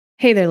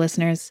Hey there,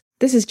 listeners.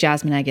 This is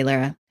Jasmine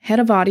Aguilera, head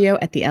of audio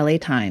at the LA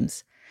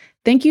Times.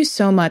 Thank you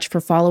so much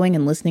for following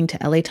and listening to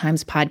LA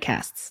Times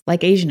podcasts,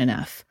 like Asian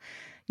Enough.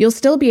 You'll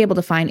still be able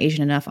to find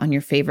Asian Enough on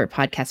your favorite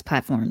podcast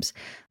platforms,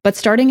 but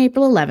starting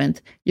April 11th,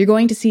 you're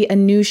going to see a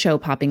new show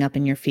popping up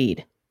in your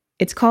feed.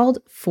 It's called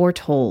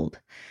Foretold.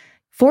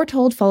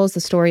 Foretold follows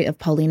the story of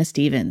Paulina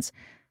Stevens,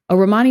 a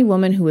Romani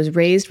woman who was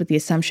raised with the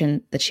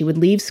assumption that she would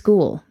leave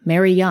school,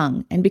 marry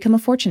young, and become a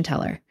fortune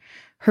teller.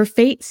 Her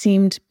fate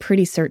seemed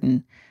pretty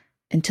certain,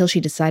 until she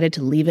decided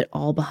to leave it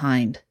all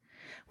behind.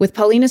 With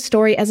Paulina's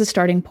story as a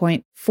starting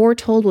point,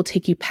 Foretold will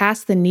take you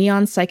past the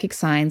neon psychic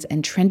signs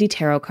and trendy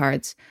tarot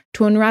cards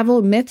to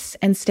unravel myths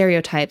and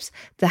stereotypes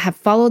that have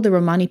followed the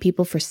Romani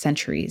people for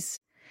centuries.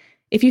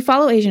 If you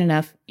follow Asian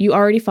Enough, you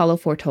already follow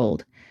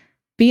Foretold.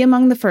 Be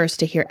among the first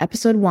to hear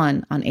episode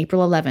 1 on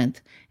April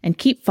 11th, and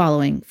keep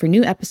following for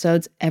new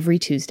episodes every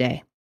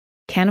Tuesday.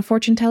 Can a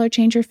fortune teller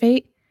change your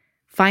fate?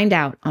 Find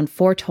out on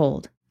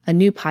Foretold, a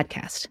new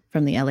podcast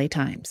from the LA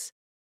Times.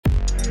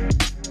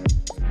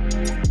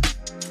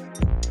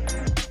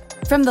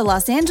 From the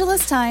Los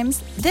Angeles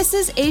Times, this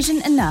is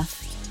Asian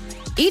Enough.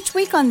 Each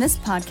week on this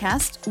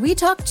podcast, we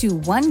talk to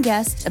one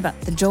guest about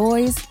the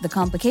joys, the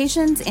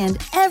complications, and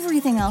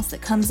everything else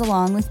that comes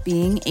along with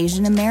being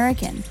Asian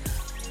American.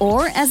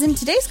 Or, as in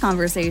today's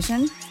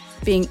conversation,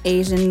 being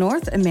Asian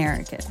North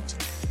American.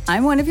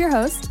 I'm one of your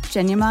hosts,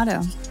 Jen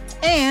Yamato.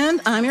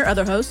 And I'm your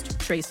other host,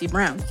 Tracy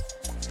Brown.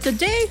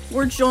 Today,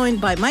 we're joined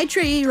by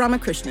Maitreyi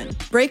Ramakrishnan,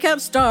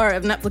 breakout star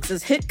of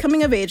Netflix's hit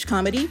coming-of-age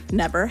comedy,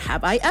 Never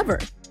Have I Ever.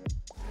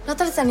 Not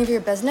that it's any of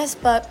your business,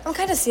 but I'm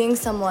kind of seeing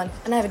someone,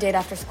 and I have a date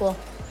after school.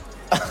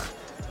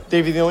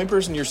 Davey, the only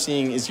person you're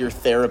seeing is your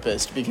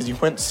therapist because you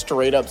went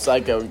straight up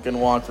psycho and couldn't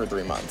walk for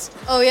 3 months.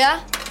 Oh,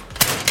 yeah?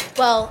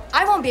 Well,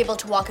 I won't be able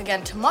to walk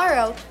again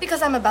tomorrow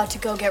because I'm about to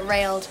go get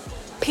railed.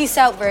 Peace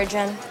out,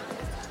 virgin.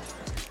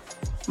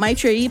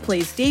 Maitreyi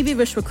plays Devi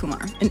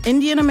Vishwakumar, an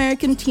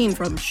Indian-American teen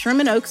from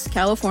Sherman Oaks,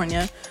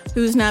 California,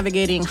 who's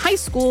navigating high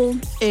school,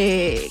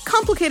 a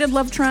complicated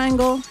love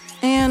triangle,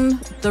 and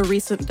the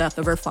recent death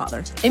of her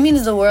father. It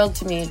means the world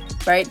to me,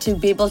 right? To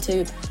be able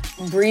to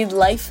breathe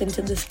life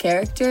into this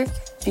character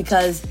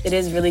because it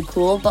is really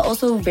cool, but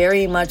also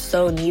very much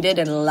so needed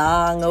and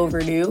long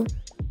overdue.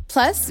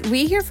 Plus,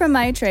 we hear from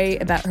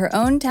Maitreyi about her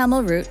own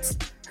Tamil roots,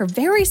 her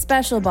very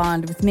special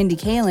bond with Mindy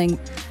Kaling,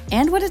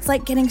 and what it's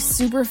like getting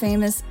super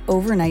famous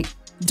overnight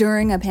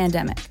during a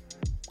pandemic.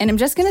 And I'm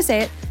just gonna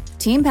say it,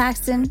 Team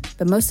Paxton,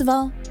 but most of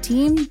all,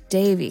 Team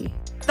Davey.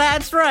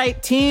 That's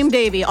right, Team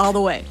Davey all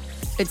the way.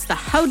 It's the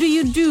How Do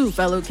You Do,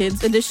 fellow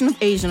kids edition of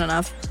Asian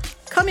Enough,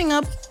 coming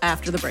up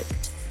after the break.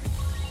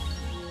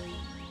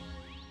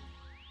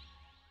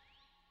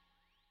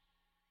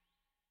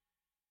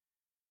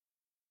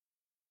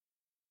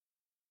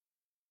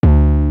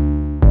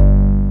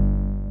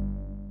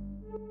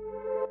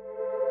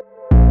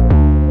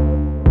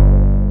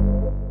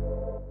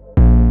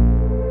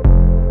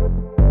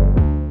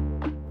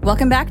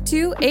 Welcome back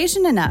to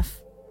Asian Enough.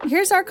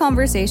 Here's our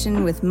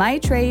conversation with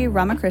Maitreyi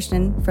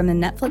Ramakrishnan from the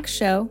Netflix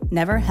show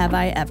Never Have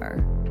I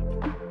Ever.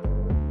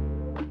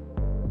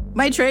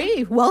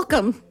 Maitreyi,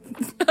 welcome.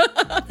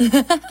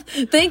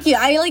 Thank you.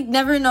 I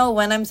never know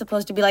when I'm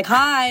supposed to be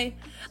hi.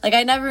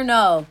 I never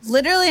know.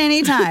 Literally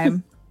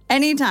anytime.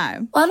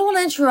 Anytime. Well, I don't want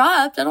to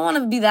interrupt. I don't want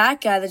to be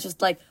that guy that's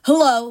just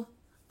hello,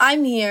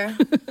 I'm here.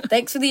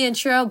 Thanks for the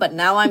intro, but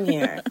now I'm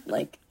here.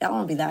 I don't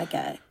want to be that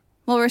guy.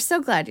 Well, we're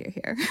so glad you're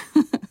here.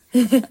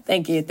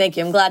 Thank you.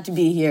 I'm glad to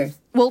be here.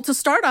 Well, to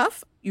start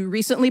off, you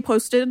recently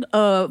posted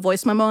a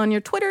voice memo on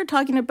your Twitter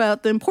talking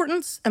about the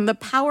importance and the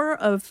power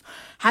of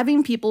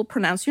having people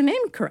pronounce your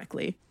name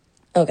correctly.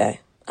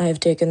 Okay, I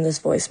have taken this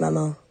voice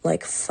memo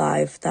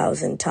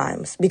 5,000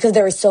 times because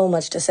there is so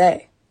much to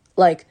say.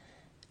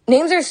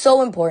 Names are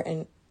so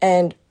important,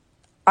 and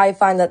I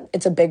find that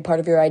it's a big part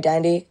of your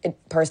identity. It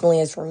personally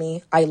is for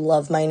me. I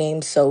love my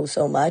name so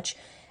much,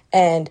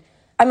 and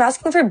I'm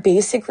asking for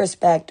basic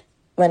respect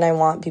when I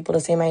want people to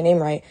say my name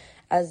right.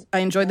 I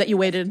enjoyed that you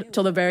waited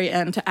till the very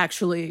end to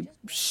actually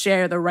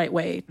share the right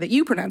way that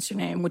you pronounce your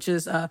name, which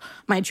is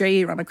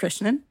Maitreyi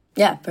Ramakrishnan.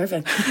 Yeah,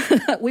 perfect.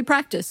 We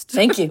practiced.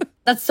 Thank you.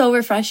 That's so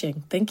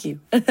refreshing. Thank you.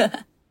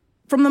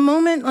 From the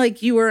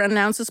moment, you were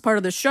announced as part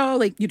of the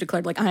show, you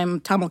declared,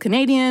 I'm Tamil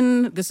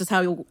Canadian. This is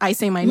how I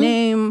say my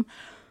name.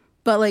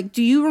 But,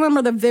 do you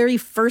remember the very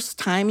first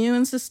time you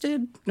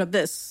insisted,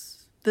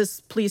 this,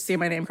 please say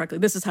my name correctly.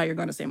 This is how you're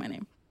going to say my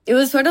name. It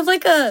was sort of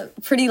a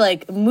pretty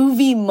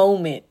movie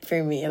moment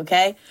for me,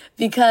 okay?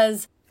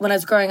 Because when I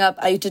was growing up,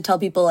 I used to tell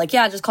people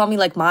just call me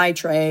my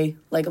tray,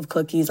 of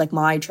cookies,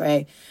 my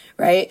tray,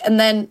 right? And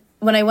then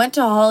when I went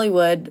to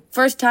Hollywood,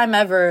 first time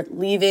ever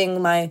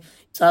leaving my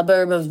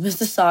suburb of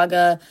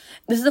Mississauga,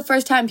 this is the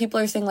first time people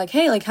are saying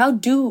hey, how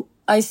do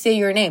I say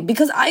your name?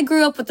 Because I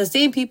grew up with the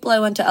same people I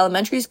went to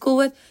elementary school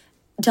with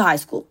to high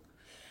school.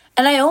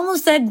 And I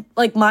almost said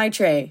my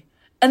tray.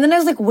 And then I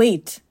was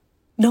wait.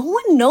 No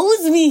one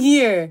knows me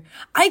here.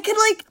 I could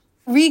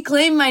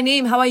reclaim my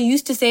name how I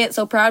used to say it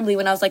so proudly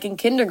when I was in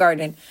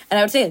kindergarten. And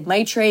I would say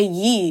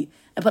Maitreyi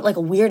and put a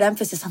weird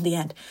emphasis on the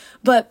end.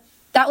 But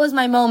that was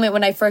my moment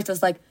when I first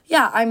was like,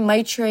 yeah, I'm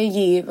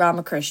Maitreyi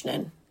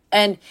Ramakrishnan.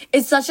 And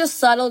it's such a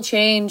subtle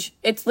change.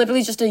 It's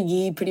literally just a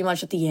yi pretty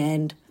much at the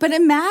end. But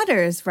it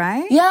matters,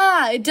 right?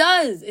 Yeah, it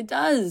does. It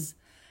does.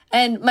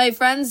 And my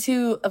friends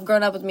who have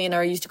grown up with me and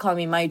are used to calling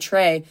me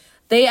Maitreyi,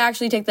 they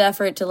actually take the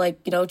effort to, like,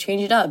 you know,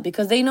 change it up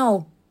because they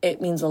know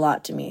it means a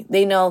lot to me.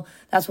 They know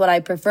that's what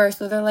I prefer.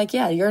 So they're like,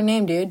 yeah, your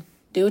name, dude.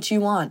 Do what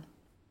you want.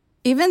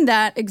 Even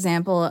that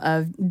example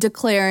of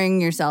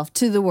declaring yourself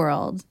to the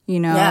world, you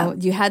know,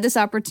 you had this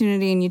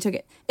opportunity and you took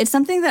it. It's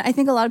something that I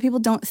think a lot of people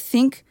don't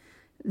think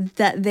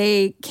that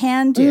they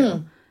can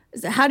do.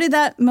 How did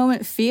that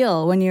moment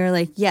feel when you were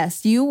like,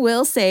 yes, you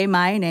will say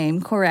my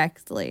name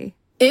correctly?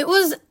 It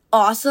was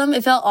awesome.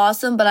 It felt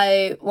awesome, but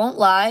I won't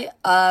lie.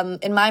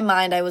 In my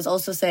mind, I was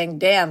also saying,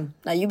 damn,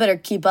 now you better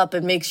keep up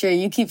and make sure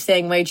you keep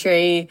saying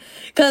Maitreyi.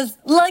 Because,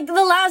 like, the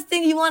last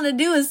thing you want to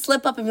do is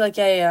slip up and be like,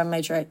 yeah,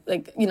 Maitreyi.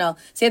 Like, you know,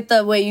 say it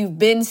the way you've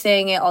been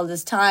saying it all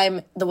this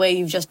time, the way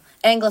you've just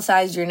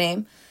anglicized your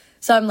name.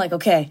 So I'm like,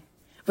 okay,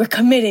 we're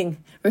committing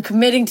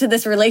to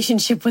this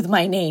relationship with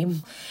my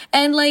name.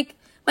 And, like,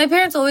 my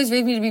parents always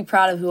raised me to be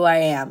proud of who I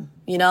am,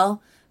 you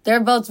know? They're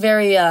both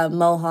very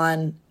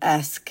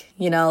Mohan-esque,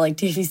 you know, like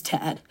Davey's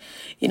dad.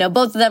 You know,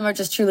 both of them are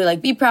just truly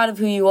like, be proud of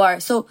who you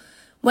are. So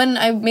when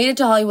I made it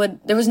to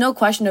Hollywood, there was no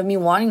question of me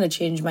wanting to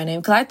change my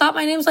name because I thought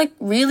my name's, like,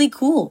 really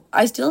cool.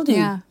 I still do.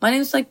 Yeah. My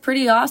name's, like,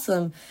 pretty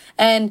awesome.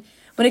 And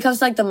when it comes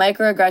to, like, the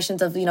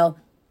microaggressions of, you know,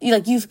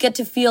 you get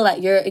to feel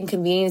that you're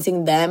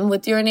inconveniencing them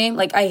with your name.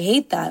 Like, I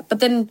hate that. But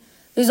then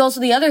there's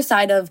also the other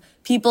side of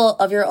people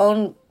of your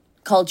own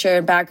culture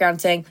and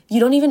background saying, you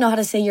don't even know how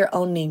to say your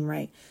own name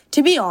right.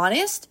 To be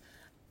honest,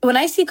 when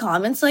I see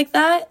comments like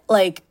that,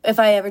 like if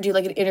I ever do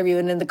like an interview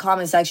and in the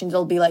comment section,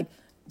 they'll be like,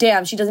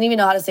 damn, she doesn't even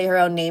know how to say her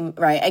own name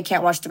right. I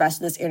can't watch the rest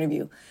of this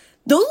interview.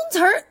 Those ones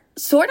hurt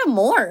sort of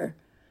more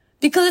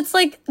because it's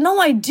like, no,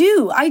 I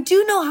do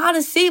know how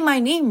to say my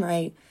name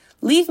right.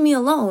 Leave me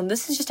alone.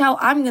 This is just how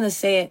I'm going to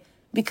say it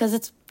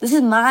because this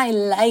is my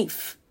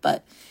life.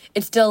 But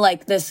it's still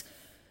like this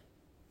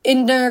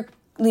inner,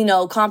 you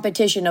know,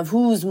 competition of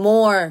who's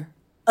more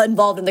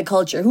involved in the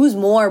culture, who's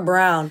more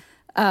brown.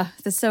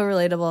 That's so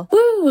relatable.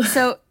 Woo!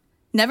 So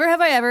Never Have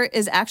I Ever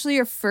is actually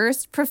your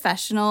first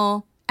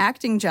professional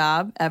acting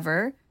job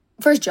ever.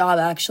 First job,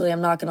 actually,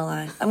 I'm not going to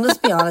lie. Let's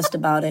be honest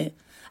about it.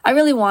 I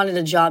really wanted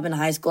a job in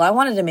high school. I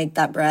wanted to make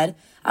that bread.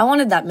 I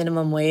wanted that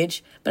minimum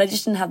wage, but I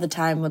just didn't have the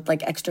time with,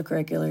 like,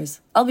 extracurriculars.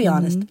 I'll be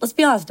honest. Let's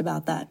be honest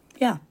about that.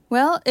 Yeah.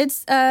 Well,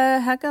 it's a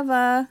heck of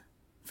a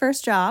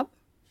first job.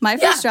 My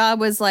first job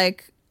was,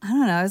 like, I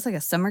don't know, I was like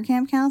a summer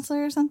camp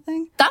counselor or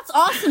something. That's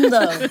awesome,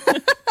 though.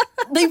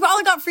 They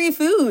probably got free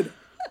food.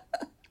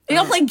 They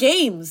don't play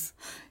games.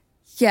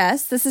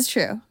 Yes, this is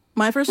true.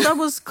 My first job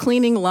was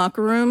cleaning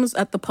locker rooms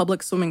at the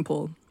public swimming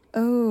pool.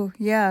 Oh,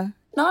 yeah.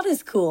 Not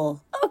as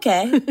cool.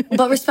 Okay.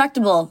 But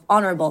respectable,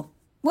 honorable.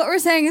 What we're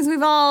saying is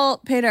we've all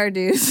paid our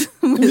dues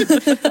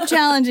with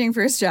challenging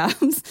first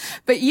jobs.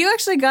 But you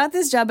actually got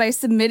this job by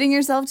submitting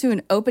yourself to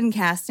an open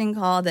casting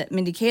call that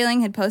Mindy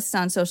Kaling had posted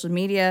on social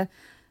media.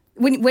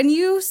 When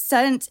you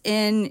sent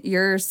in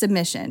your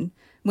submission,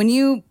 when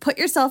you put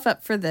yourself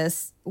up for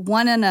this,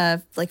 one in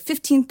a like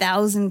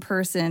 15,000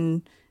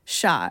 person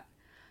shot,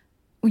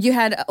 you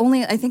had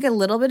only, I think, a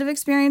little bit of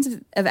experience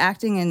of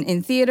acting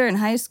in theater in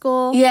high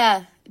school.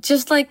 Yeah,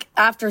 just like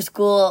after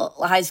school,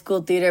 high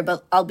school theater,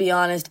 but I'll be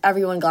honest,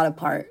 everyone got a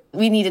part.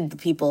 We needed the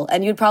people,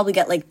 and you'd probably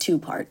get like 2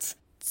 parts.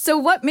 So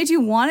what made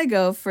you want to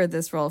go for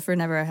this role for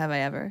Never Have I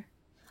Ever?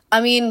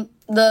 I mean,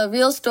 the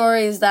real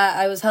story is that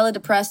I was hella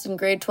depressed in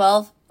grade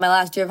 12. My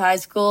last year of high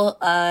school,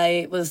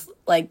 I was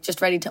like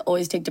just ready to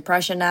always take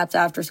depression naps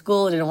after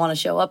school. Didn't want to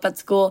show up at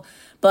school.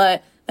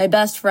 But my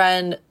best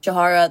friend,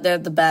 Jahara, they're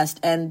the best.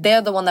 And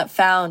they're the one that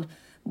found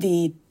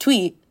the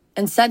tweet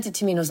and sent it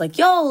to me and was like,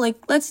 yo, like,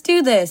 let's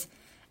do this.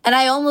 And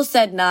I almost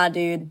said, nah,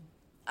 dude,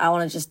 I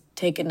want to just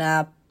take a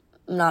nap.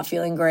 I'm not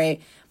feeling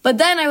great. But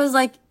then I was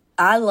like,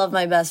 I love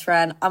my best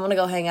friend. I'm going to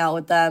go hang out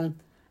with them.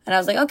 And I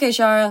was like, okay,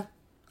 Shara,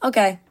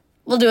 okay,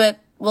 we'll do it.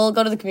 We'll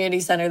go to the community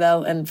center,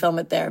 though, and film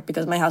it there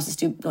because my house is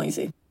too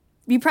noisy.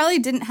 You probably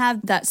didn't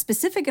have that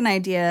specific an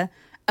idea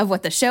of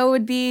what the show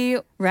would be,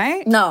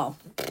 right? No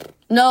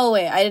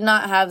way. I did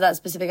not have that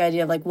specific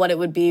idea of, like, what it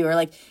would be or,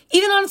 like,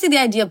 even honestly the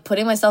idea of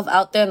putting myself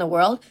out there in the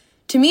world.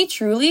 To me,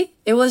 truly,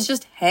 it was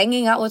just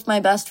hanging out with my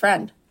best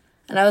friend.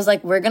 And I was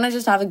like, we're going to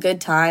just have a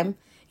good time,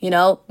 you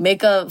know,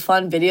 make a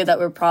fun video that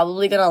we're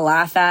probably going to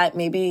laugh at,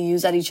 maybe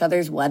use at each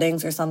other's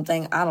weddings or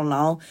something. I don't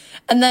know.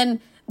 And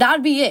then that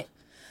would be it.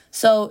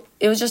 So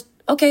it was just,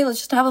 okay, let's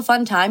just have a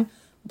fun time.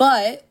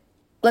 But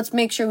let's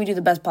make sure we do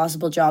the best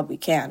possible job we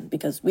can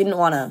because we didn't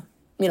want to,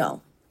 you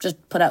know,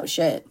 just put out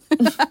shit.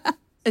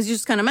 As you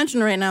just kind of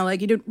mentioned right now,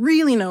 like you didn't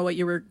really know what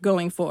you were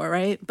going for,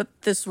 right? But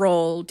this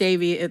role,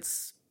 Davy,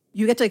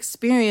 you get to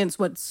experience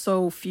what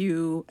so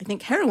few, I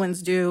think,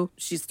 heroines do.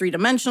 She's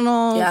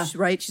three-dimensional,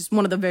 right? She's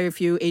one of the very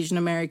few Asian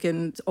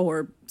American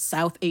or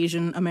South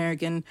Asian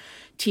American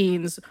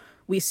teens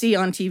we see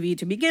on TV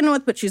to begin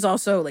with, but she's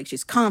also like,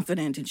 she's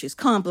confident and she's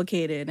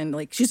complicated and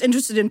like she's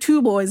interested in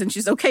two boys and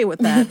she's okay with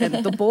that.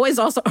 And the boys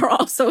are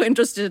also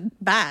interested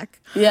back.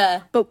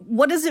 Yeah. But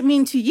what does it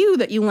mean to you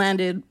that you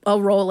landed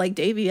a role like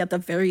Davy at the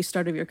very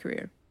start of your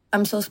career?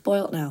 I'm so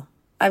spoiled now.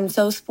 I'm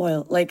so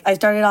spoiled. Like, I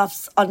started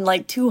off on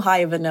like too high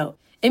of a note.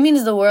 It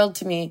means the world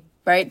to me,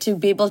 right? To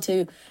be able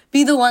to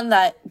be the one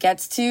that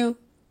gets to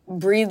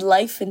breathe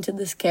life into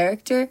this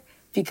character,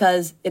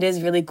 because it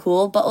is really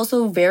cool, but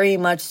also very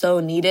much so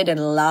needed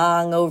and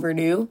long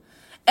overdue.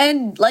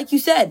 And like you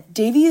said,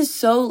 Davy is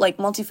so like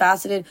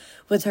multifaceted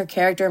with her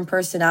character and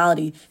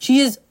personality. She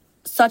is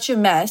such a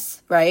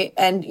mess, right?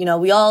 And, you know,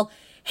 we all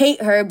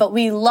hate her, but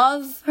we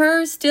love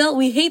her still.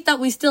 We hate that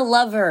we still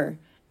love her.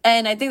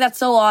 And I think that's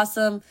so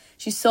awesome.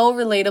 She's so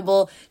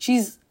relatable.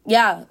 She's,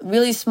 yeah,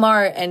 really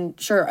smart and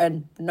sure, a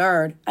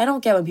nerd. I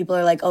don't get when people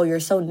are like, oh, you're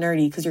so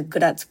nerdy because you're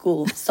good at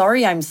school.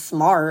 Sorry, I'm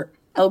smart.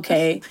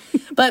 Okay.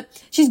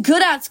 But she's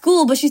good at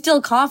school, but she's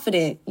still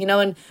confident, you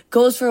know, and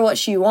goes for what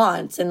she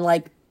wants and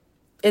like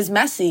is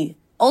messy.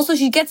 Also,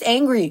 she gets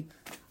angry.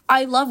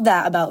 I love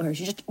that about her.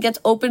 She just gets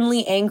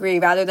openly angry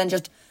rather than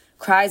just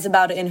cries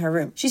about it in her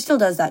room. She still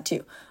does that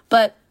too.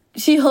 But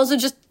she also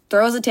just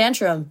throws a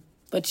tantrum,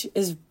 which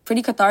is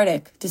pretty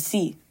cathartic to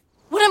see.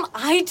 What am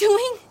I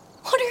doing?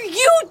 What are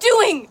you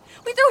doing?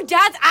 We throw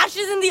Dad's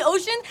ashes in the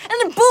ocean, and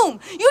then boom,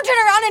 you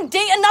turn around and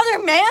date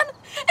another man?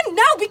 And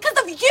now, because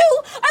of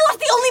you, I lost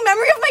the only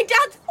memory of my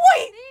dad's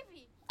boy!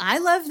 I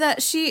love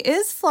that she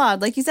is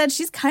flawed. Like you said,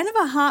 she's kind of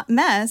a hot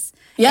mess.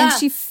 Yeah. And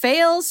she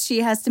fails.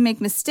 She has to make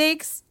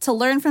mistakes to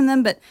learn from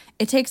them, but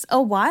it takes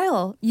a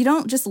while. You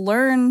don't just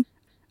learn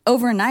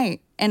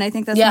overnight. And I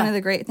think that's one of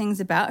the great things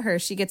about her.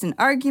 She gets in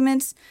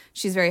arguments.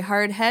 She's very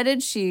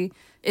hard-headed. She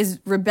is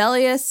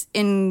rebellious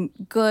in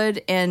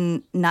good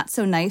and not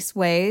so nice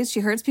ways.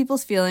 She hurts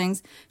people's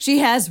feelings. She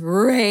has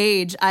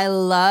rage. I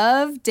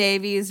love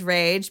Davy's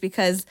rage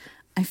because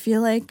I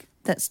feel like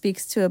that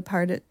speaks to a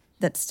part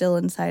that's still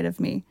inside of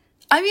me.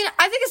 I mean,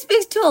 I think it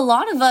speaks to a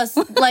lot of us,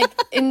 like,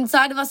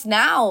 inside of us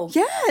now.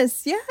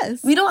 Yes,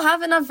 yes. We don't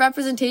have enough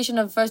representation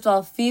of, first of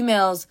all,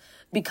 females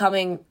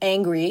becoming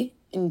angry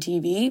in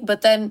TV,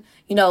 but then,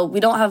 you know,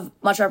 we don't have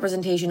much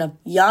representation of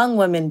young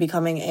women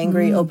becoming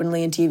angry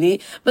openly in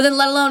TV, but then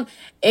let alone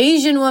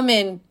Asian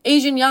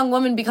young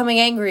women becoming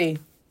angry.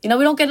 You know,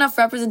 we don't get enough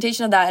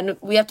representation of that, and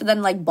we have to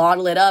then, like,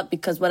 bottle it up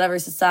because whatever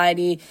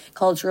society,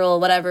 cultural,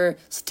 whatever,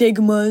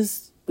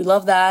 stigmas, we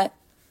love that.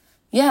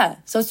 Yeah,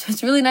 so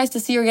it's really nice to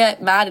see her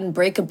get mad and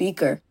break a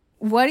beaker.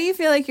 What do you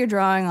feel like you're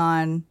drawing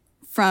on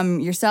from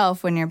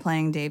yourself when you're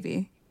playing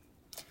Davy?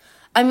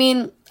 I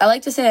mean, I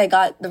like to say I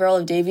got the role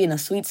of Davy in a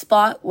sweet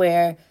spot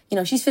where, you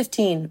know, she's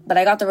 15, but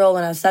I got the role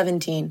when I was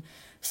 17.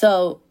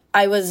 So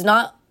I was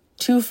not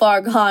too far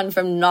gone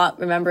from not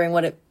remembering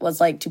what it was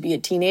like to be a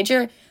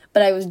teenager,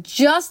 but I was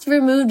just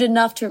removed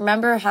enough to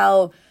remember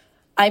how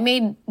I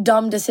made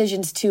dumb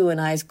decisions too in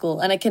high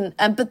school. And I can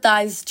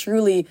empathize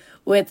truly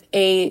with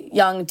a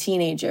young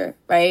teenager,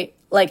 right?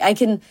 Like, I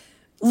can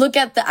look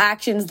at the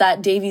actions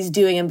that Davy's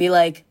doing and be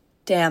like,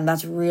 damn,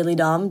 that's really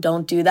dumb.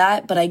 Don't do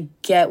that. But I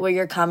get where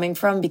you're coming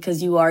from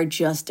because you are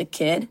just a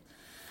kid.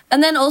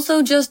 And then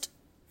also just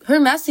her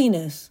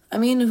messiness. I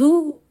mean,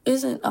 who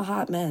isn't a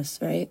hot mess,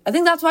 right? I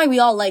think that's why we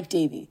all like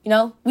Davy. You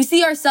know, we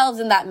see ourselves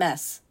in that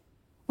mess.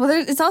 Well,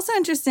 it's also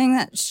interesting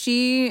that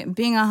she,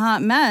 being a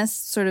hot mess,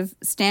 sort of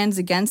stands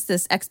against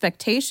this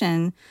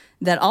expectation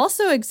that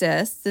also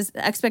exists, this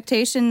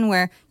expectation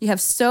where you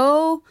have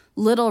so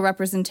little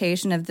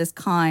representation of this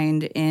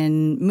kind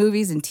in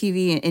movies and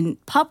TV and in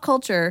pop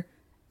culture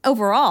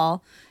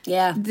overall.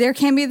 Yeah. There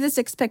can be this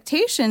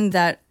expectation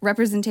that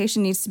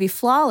representation needs to be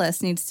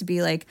flawless, needs to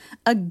be like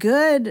a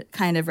good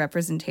kind of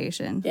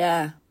representation.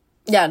 Yeah.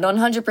 Yeah,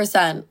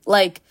 100%.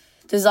 Like,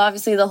 there's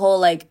obviously the whole,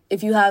 like,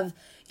 if you have,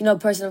 you know, a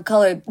person of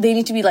color, they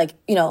need to be like,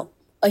 you know,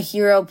 a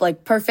hero,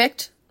 like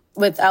perfect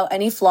without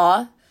any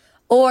flaw,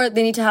 or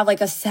they need to have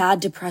like a sad,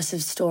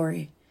 depressive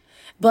story.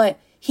 But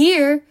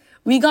here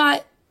we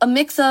got a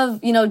mix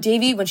of, you know,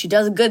 Davy when she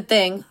does a good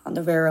thing on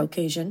the rare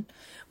occasion,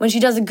 when she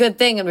does a good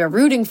thing and we're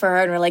rooting for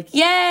her and we're like,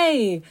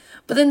 yay.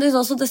 But then there's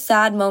also the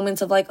sad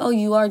moments of like, oh,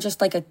 you are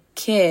just like a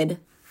kid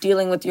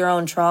dealing with your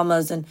own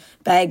traumas and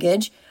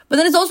baggage. But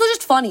then it's also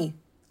just funny.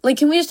 Like,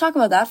 can we just talk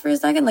about that for a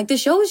second? Like, the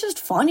show is just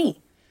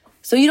funny.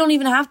 So you don't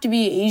even have to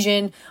be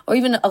Asian or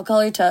even of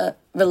color to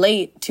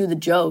relate to the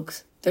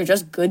jokes. They're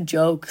just good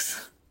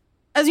jokes.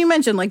 As you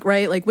mentioned, like,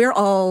 right, like we're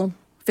all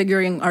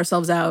figuring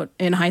ourselves out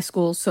in high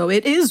school. So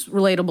it is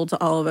relatable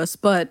to all of us.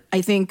 But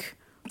I think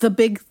the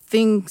big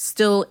thing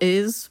still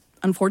is,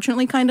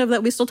 unfortunately, kind of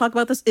that we still talk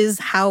about this, is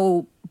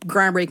how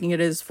groundbreaking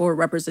it is for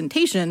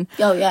representation.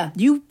 Oh, yeah.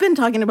 You've been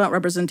talking about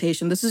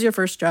representation. This is your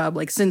first job,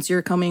 like, since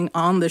you're coming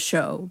on the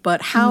show.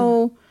 But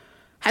how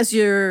has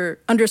your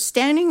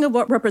understanding of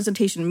what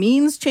representation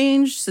means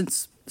changed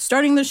since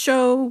starting the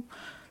show,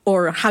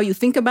 or how you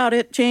think about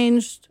it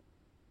changed?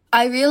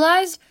 I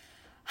realized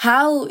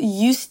how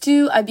used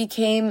to I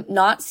became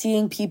not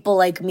seeing people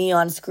like me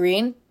on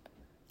screen.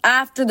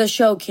 after the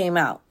show came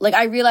out. Like,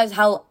 I realized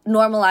how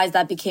normalized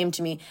that became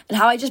to me and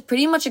how I just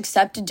pretty much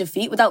accepted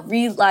defeat without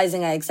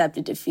realizing I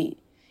accepted defeat.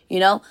 You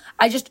know,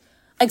 I just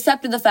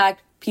accepted the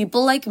fact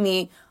people like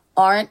me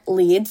aren't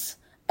leads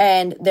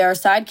and there are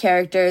side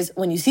characters.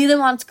 When you see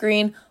them on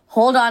screen,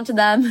 hold on to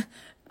them.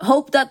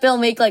 Hope that they'll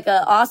make like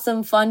an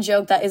awesome, fun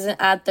joke that isn't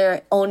at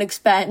their own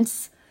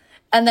expense.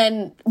 And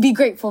then be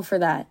grateful for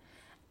that.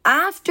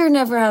 After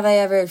Never Have I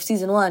Ever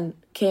season 1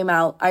 came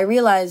out, I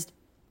realized,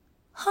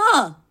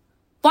 why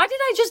did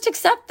I just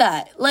accept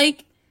that?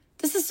 Like,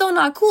 this is so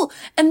not cool.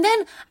 And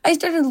then I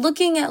started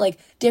looking at like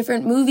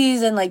different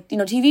movies and like, you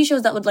know, TV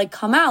shows that would like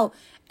come out.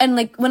 And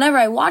like, whenever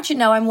I watch it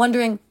now, I'm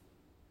wondering,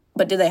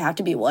 but do they have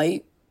to be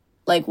white?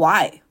 Like,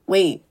 why?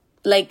 Wait,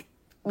 like,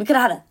 we could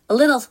have had a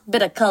little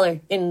bit of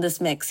color in this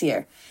mix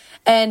here.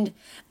 And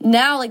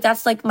now, like,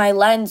 that's like my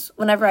lens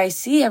whenever I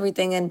see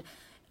everything. And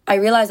I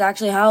realize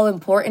actually how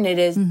important it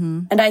is.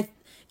 And I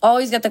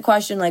always get the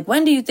question, like,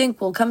 when do you think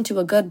we'll come to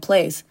a good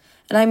place?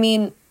 And I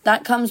mean,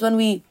 that comes when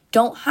we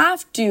don't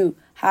have to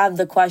have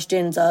the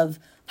questions of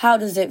how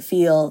does it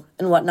feel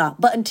and whatnot.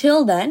 But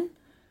until then,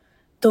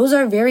 those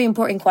are very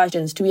important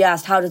questions to be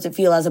asked. How does it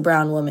feel as a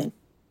brown woman?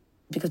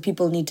 Because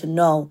people need to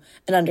know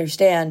and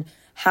understand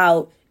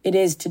how it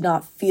is to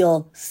not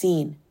feel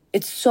seen.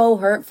 It's so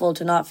hurtful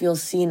to not feel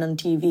seen on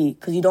TV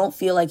because you don't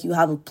feel like you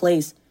have a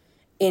place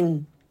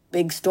in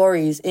big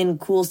stories, in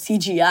cool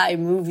CGI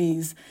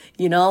movies,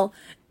 you know?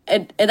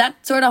 And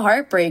that's sort of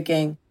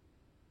heartbreaking.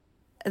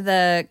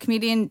 The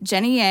comedian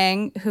Jenny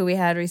Yang, who we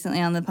had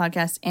recently on the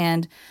podcast,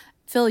 and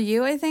Phil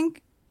Yu, I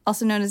think,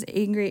 also known as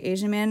Angry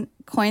Asian Man,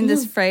 coined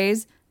this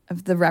phrase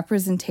of the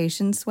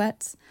representation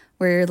sweats,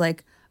 where you're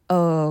like,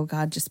 oh,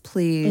 God, just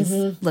please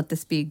let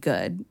this be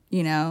good,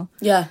 you know?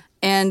 Yeah.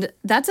 And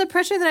that's a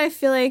pressure that I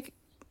feel like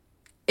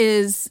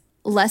is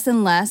less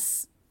and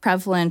less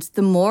prevalent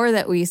the more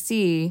that we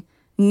see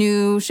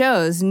new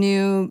shows,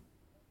 new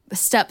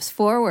steps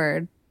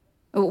forward.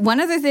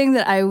 One other thing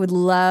that I would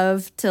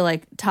love to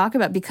like talk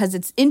about, because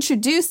it's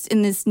introduced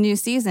in this new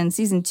season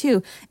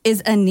 2,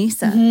 is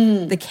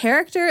Anissa. The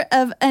character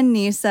of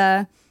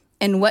Anissa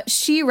and what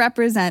she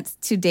represents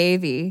to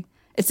Davy.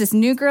 It's this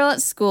new girl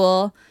at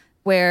school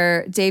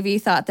where Davy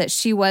thought that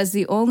she was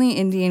the only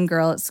Indian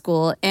girl at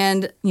school.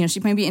 And, you know, she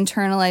maybe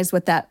internalized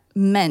what that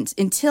meant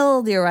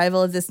until the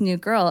arrival of this new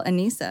girl,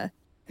 Anissa,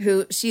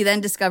 who she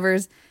then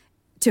discovers,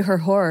 to her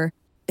horror,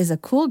 is a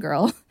cool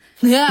girl.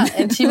 Yeah,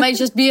 and she might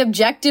just be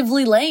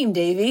objectively lame,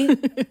 Davy.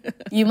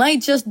 You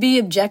might just be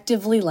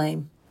objectively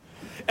lame.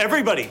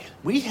 Everybody,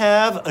 we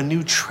have a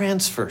new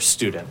transfer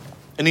student.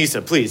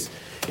 Anissa, please,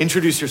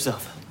 introduce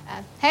yourself.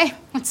 Hey,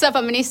 what's up?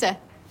 I'm Anissa.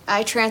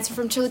 I transferred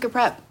from Chillica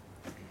Prep.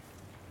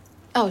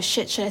 Oh,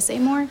 shit, should I say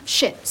more?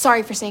 Shit,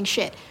 sorry for saying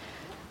shit.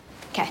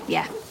 Okay,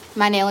 yeah.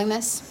 Am I nailing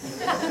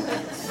this?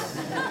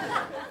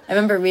 I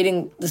remember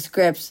reading the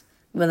scripts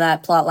when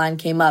that plot line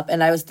came up,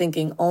 and I was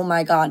thinking, oh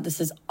my God, this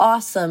is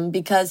awesome,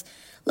 because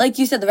like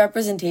you said, the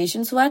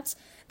representation sweats,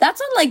 that's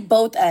on like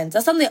both ends.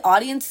 That's on the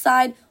audience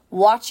side,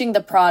 watching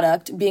the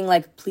product, being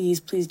like, please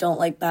don't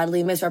like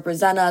badly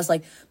misrepresent us.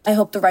 Like, I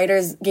hope the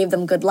writers gave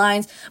them good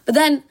lines. But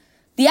then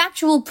the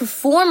actual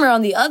performer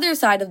on the other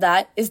side of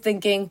that is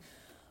thinking,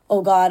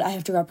 oh God, I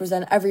have to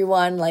represent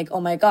everyone. Like,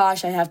 oh my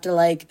gosh, I have to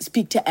like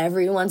speak to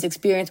everyone's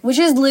experience, which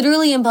is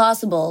literally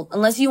impossible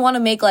unless you want to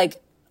make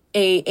like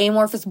a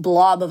amorphous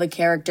blob of a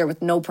character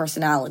with no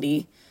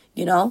personality,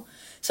 you know?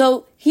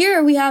 So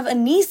here we have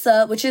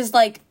Anissa, which is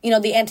like, you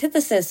know, the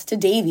antithesis to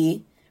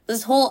Davy.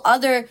 This whole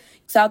other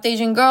South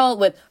Asian girl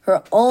with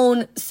her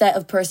own set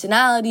of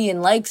personality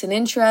and likes and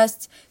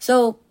interests.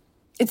 So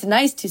it's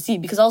nice to see,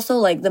 because also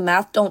like the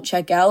math don't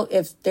check out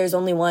if there's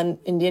only one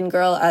Indian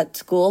girl at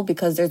school,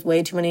 because there's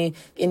way too many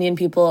Indian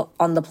people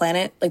on the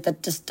planet. Like,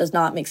 that just does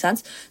not make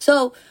sense.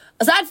 So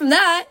aside from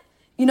that,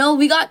 you know,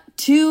 we got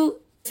 2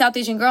 South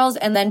Asian girls,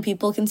 and then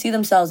people can see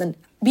themselves and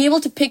be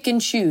able to pick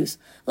and choose.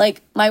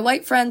 Like, my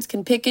white friends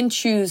can pick and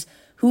choose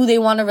who they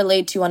want to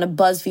relate to on a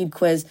BuzzFeed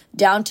quiz,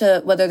 down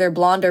to whether they're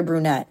blonde or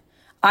brunette.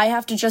 I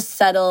have to just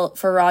settle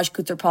for Raj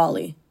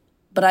Kutterpally.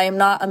 But I am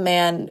not a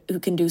man who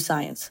can do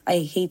science. I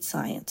hate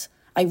science.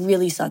 I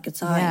really suck at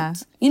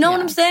science. Yeah. You know what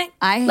I'm saying?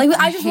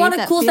 I just want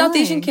a cool South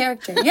Asian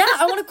character. Yeah,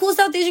 I want a cool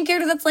South Asian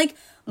character that's like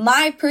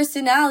my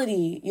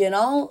personality, you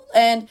know?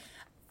 And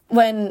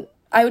when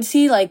I would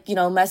see like, you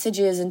know,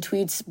 messages and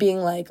tweets being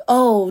like,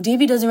 oh,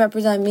 Davy doesn't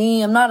represent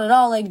me. I'm not at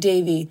all like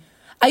Davy.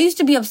 I used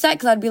to be upset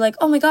because I'd be like,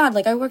 oh my God,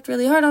 like I worked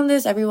really hard on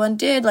this. Everyone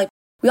did. Like,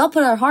 we all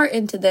put our heart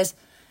into this.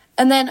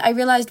 And then I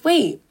realized,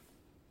 wait,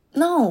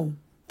 no,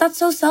 that's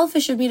so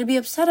selfish of me to be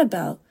upset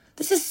about.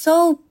 This is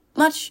so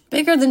much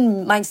bigger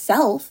than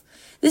myself.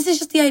 This is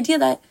just the idea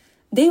that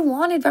they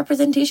wanted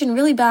representation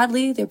really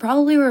badly. They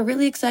probably were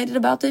really excited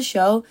about this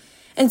show.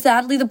 And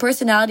sadly, the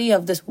personality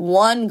of this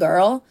one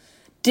girl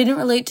didn't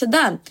relate to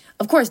them.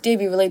 Of course,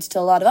 Davy relates to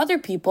a lot of other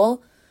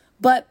people,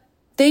 but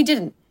they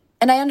didn't.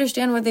 And I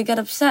understand why they get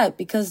upset,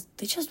 because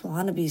they just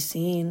want to be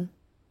seen.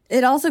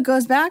 It also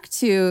goes back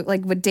to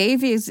like what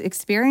Davy is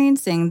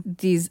experiencing.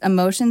 These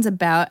emotions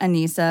about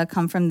Anissa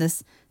come from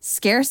this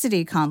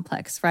scarcity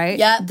complex, right?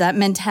 Yeah. That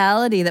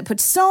mentality that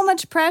puts so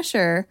much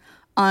pressure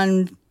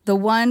on the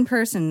one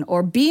person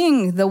or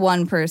being the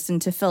one person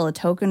to fill a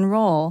token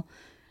role.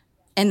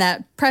 And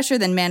that pressure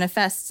then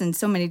manifests in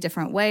so many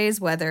different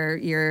ways, whether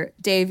you're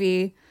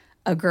Davy,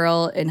 a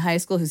girl in high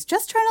school who's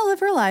just trying to live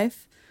her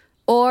life,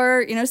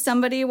 or, you know,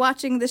 somebody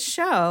watching this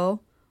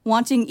show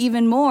wanting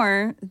even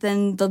more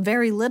than the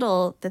very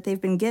little that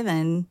they've been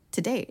given to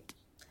date.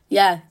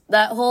 Yeah,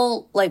 that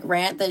whole, like,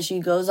 rant that she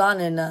goes on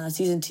in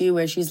season 2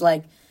 where she's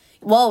like,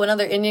 whoa,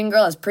 another Indian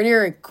girl is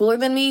prettier and cooler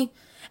than me.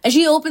 And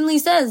she openly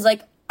says,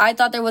 like, I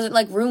thought there wasn't,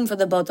 like, room for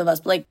the both of us.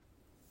 But, like,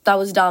 that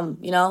was dumb,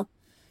 you know?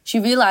 She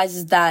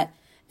realizes that.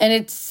 And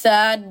it's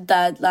sad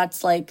that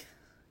that's, like,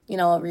 you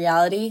know, a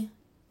reality.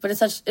 But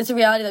it's a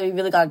reality that we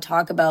really got to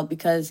talk about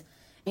because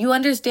you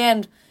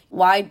understand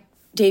why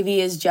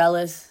Davy is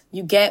jealous.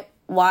 You get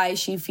why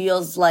she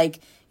feels like,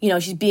 you know,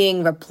 she's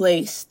being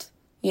replaced,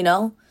 you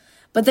know?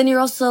 But then you're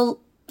also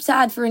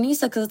sad for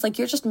Anissa because it's like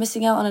you're just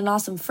missing out on an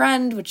awesome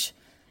friend, which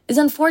is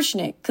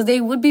unfortunate because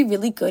they would be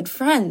really good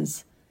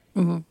friends.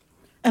 Mm-hmm.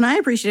 And I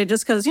appreciate it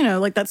just because, you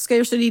know, like that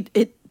scarcity,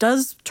 it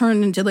does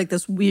turn into like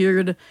this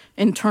weird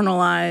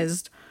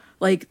internalized,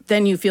 like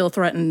then you feel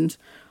threatened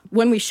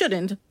when we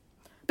shouldn't.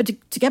 But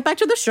to get back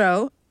to the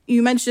show,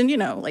 you mentioned, you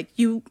know, like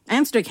you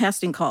answered a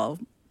casting call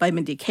by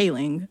Mindy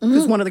Kaling,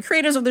 who's one of the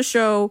creators of the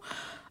show.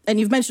 And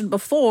you've mentioned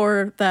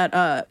before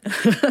that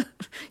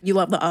you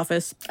love The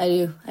Office. I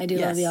do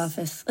Yes. love The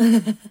Office.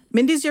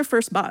 Mindy's your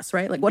first boss,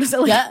 right? Like, what is it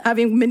like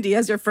having Mindy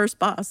as your first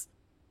boss?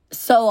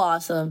 So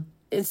awesome.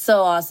 It's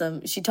so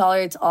awesome. She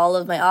tolerates all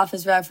of my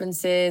Office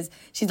references.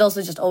 She's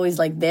also just always,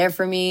 like, there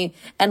for me.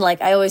 And,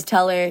 like, I always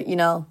tell her, you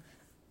know,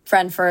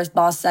 friend first,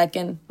 boss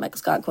second. Michael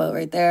Scott quote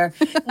right there.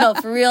 No,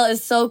 for real,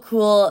 it's so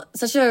cool.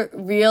 Such a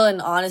real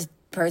and honest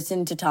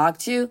person to talk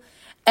to.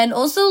 And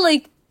also,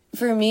 like,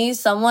 for me,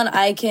 someone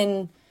I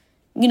can,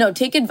 you know,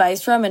 take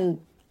advice from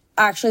and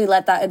actually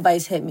let that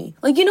advice hit me.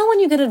 Like, you know, when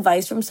you get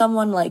advice from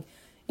someone, like,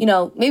 you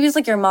know, maybe it's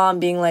like your mom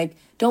being like,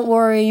 don't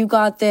worry, you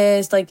got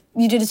this, like,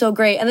 you did it so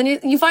great. And then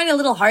you find it a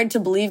little hard to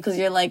believe because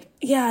you're like,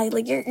 yeah,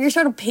 like, you're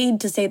sort of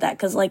paid to say that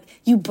because, like,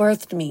 you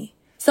birthed me.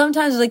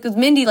 Sometimes, like, with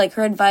Mindy, like,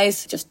 her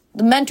advice, just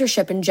the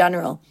mentorship in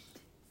general,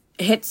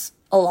 hits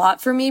a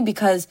lot for me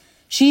because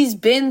she's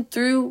been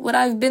through what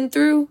I've been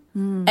through.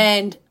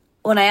 And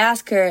when I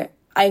ask her,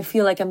 I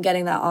feel like I'm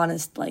getting that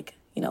honest, like,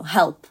 you know,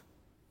 help.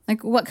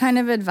 Like, what kind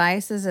of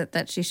advice is it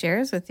that she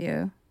shares with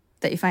you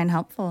that you find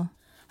helpful?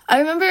 I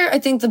remember, I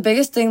think the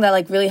biggest thing that,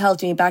 like, really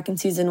helped me back in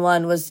season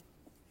 1 was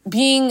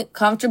being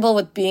comfortable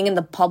with being in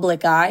the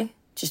public eye,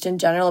 just in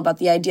general, about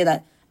the idea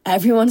that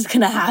everyone's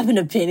going to have an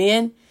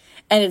opinion.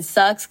 And it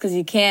sucks because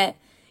you can't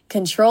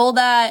control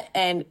that.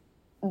 And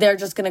they're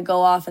just going to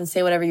go off and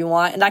say whatever you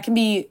want. And that can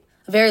be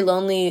a very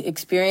lonely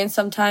experience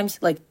sometimes.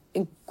 Like,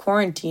 in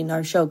quarantine,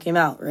 our show came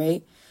out,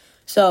 right?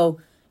 So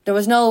there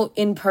was no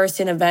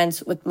in-person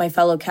events with my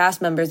fellow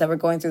cast members that were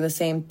going through the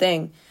same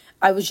thing.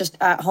 I was just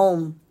at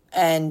home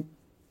and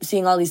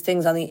seeing all these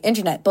things on the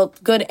internet,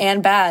 both good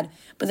and bad.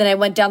 But then I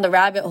went down the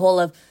rabbit hole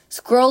of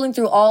scrolling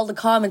through all the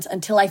comments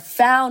until I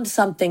found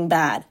something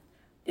bad.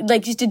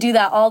 Like, used to do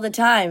that all the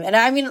time. And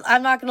I mean,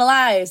 I'm not going to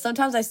lie.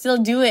 Sometimes I still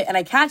do it and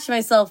I catch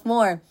myself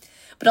more.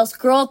 But I'll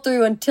scroll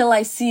through until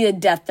I see a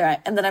death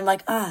threat. And then I'm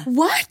like,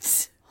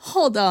 What?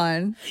 Hold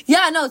on.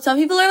 Yeah, no, some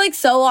people are, like,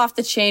 so off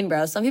the chain,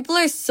 bro. Some people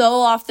are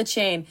so off the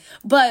chain.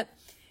 But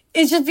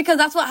it's just because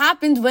that's what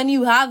happens when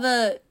you have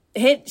a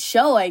hit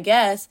show, I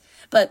guess.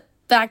 But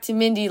back to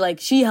Mindy, like,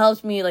 she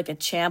helped me like a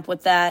champ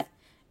with that.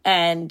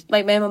 And,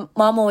 like, my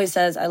mom always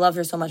says, I love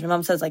her so much. My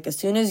mom says, like, as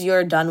soon as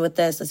you're done with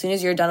this, as soon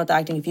as you're done with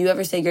acting, if you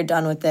ever say you're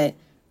done with it,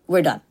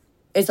 we're done.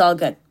 It's all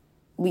good.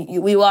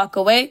 We walk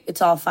away, it's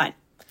all fine.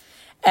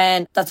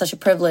 And that's such a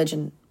privilege,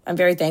 and I'm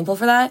very thankful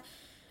for that.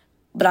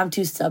 But I'm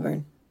too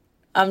stubborn.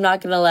 I'm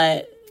not going to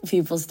let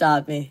people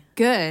stop me.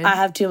 Good. I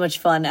have too much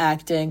fun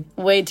acting.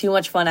 Way too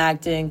much fun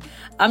acting.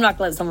 I'm not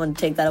going to let someone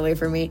take that away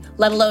from me,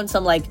 let alone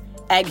some, like,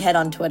 egghead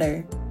on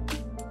Twitter.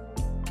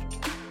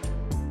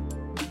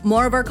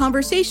 More of our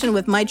conversation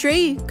with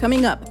Maitreyi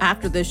coming up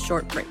after this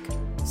short break.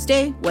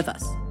 Stay with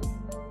us.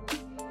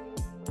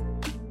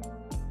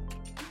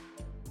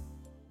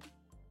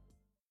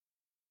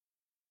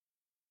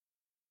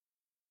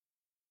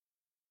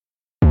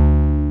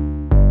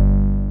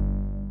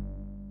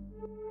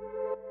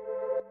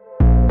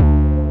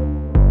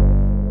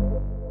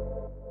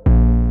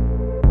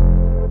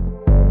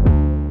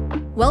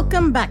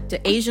 Welcome back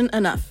to Asian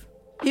Enough.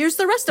 Here's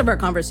the rest of our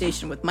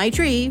conversation with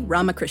Maitreyi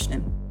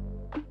Ramakrishnan.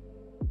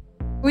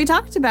 We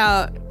talked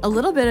about a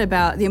little bit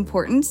about the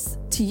importance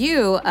to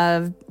you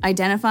of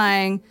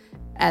identifying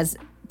as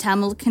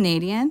Tamil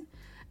Canadian.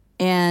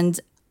 And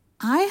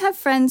I have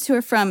friends who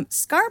are from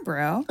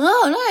Scarborough.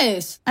 Oh,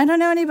 nice. I don't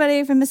know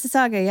anybody from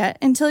Mississauga yet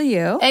until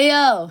you.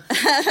 Ayo.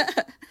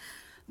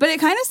 But it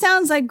kind of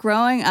sounds like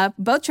growing up,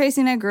 both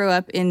Tracy and I grew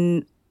up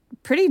in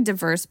pretty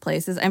diverse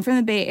places. I'm from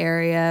the Bay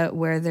Area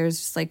where there's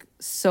just like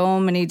so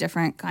many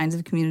different kinds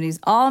of communities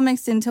all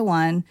mixed into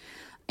one.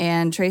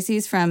 And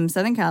Tracy's from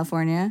Southern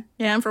California.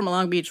 Yeah, I'm from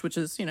Long Beach, which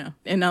is,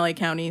 in LA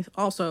County,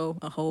 also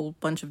a whole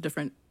bunch of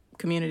different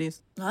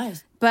communities.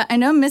 Nice. But I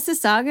know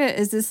Mississauga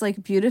is this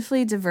like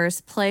beautifully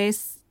diverse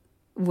place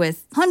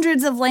with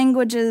hundreds of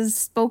languages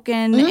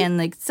spoken and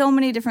like so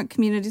many different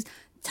communities.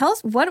 Tell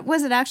us, what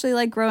was it actually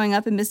like growing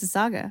up in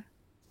Mississauga?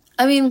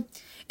 I mean,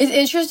 it's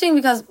interesting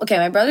because, okay,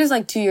 my brother's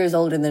like 2 years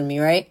older than me,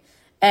 right?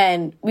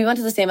 And we went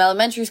to the same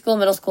elementary school,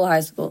 middle school,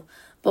 high school.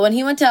 But when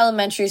he went to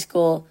elementary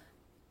school,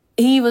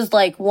 he was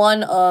like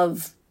one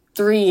of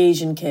 3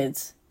 Asian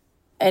kids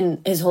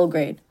in his whole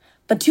grade.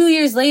 But 2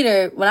 years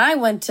later, when I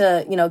went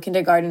to,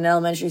 kindergarten and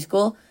elementary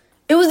school,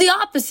 it was the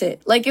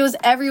opposite. Like, it was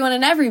everyone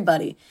and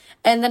everybody.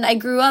 And then I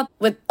grew up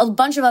with a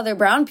bunch of other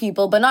brown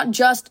people, but not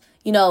just,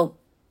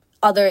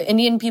 other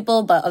Indian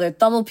people, but other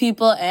Tamil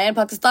people and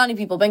Pakistani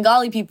people,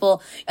 Bengali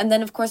people. And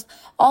then, of course,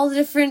 all the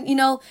different,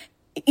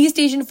 East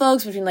Asian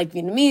folks between, like,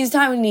 Vietnamese,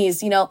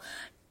 Taiwanese,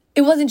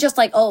 It wasn't just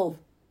like, oh,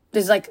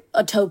 there's, like,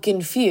 a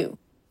token few.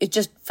 It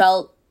just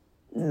felt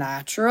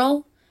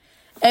natural.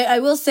 I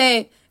will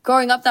say,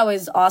 growing up that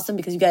was awesome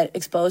because you get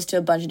exposed to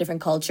a bunch of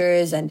different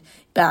cultures and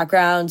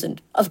backgrounds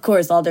and, of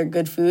course, all their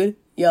good food.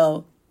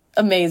 Yo,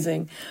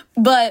 amazing.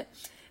 But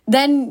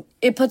then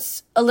it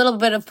puts a little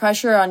bit of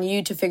pressure on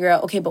you to figure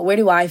out, okay, but where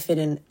do I fit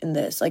in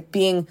this? Like,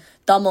 being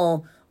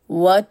Tamil,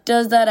 what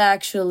does that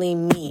actually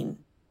mean?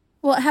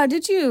 Well, how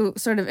did you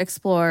sort of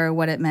explore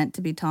what it meant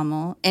to be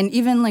Tamil and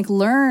even like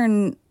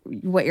learn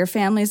what your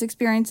family's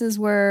experiences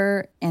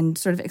were and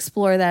sort of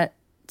explore that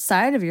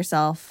side of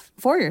yourself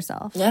for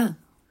yourself? Yeah.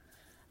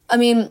 I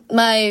mean,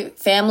 my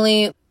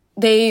family,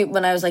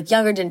 when I was like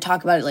younger, didn't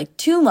talk about it like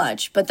too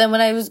much. But then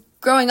when I was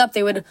growing up,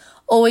 they would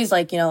always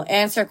like,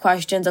 answer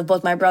questions of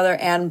both my brother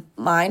and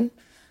mine.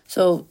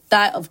 So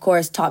that, of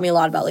course, taught me a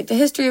lot about like the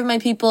history of my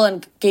people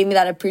and gave me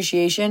that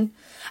appreciation.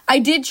 I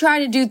did try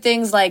to do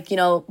things like,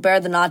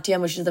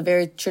 Bharatanatyam, which is a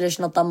very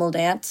traditional Tamil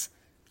dance.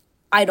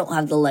 I don't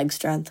have the leg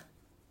strength.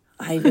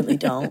 I really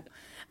don't.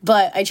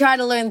 But I tried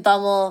to learn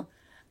Tamil.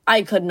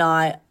 I could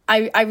not.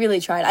 I really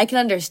tried. I can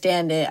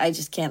understand it. I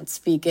just can't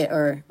speak it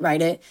or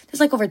write it. There's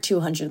like over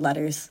 200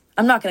 letters.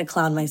 I'm not going to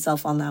clown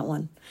myself on that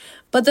one.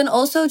 But then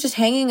also just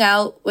hanging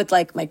out with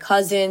like my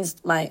cousins,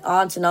 my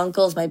aunts and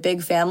uncles, my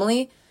big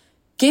family,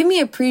 gave me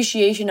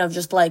appreciation of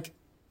just like,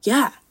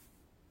 yeah,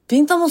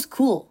 being Tamil's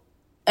cool.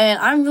 And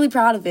I'm really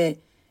proud of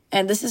it.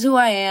 And this is who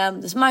I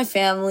am. This is my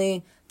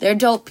family. They're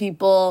dope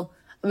people.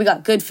 And we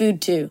got good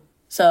food too.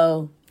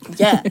 So,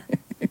 yeah.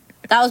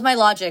 That was my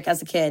logic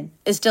as a kid.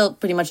 It still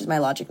pretty much is my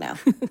logic now.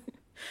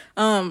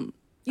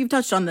 You've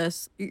touched on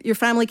this. Your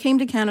family came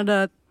to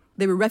Canada.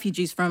 They were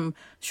refugees from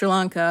Sri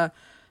Lanka.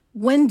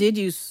 When did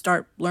you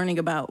start learning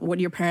about what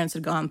your parents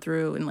had gone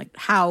through and like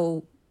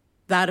how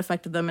that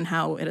affected them and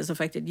how it has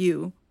affected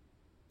you?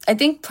 I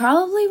think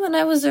probably when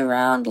I was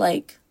around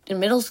like in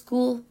middle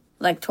school,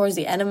 like towards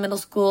the end of middle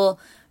school,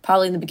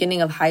 probably in the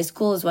beginning of high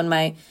school is when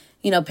my,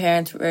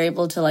 parents were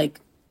able to like,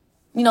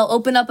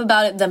 open up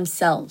about it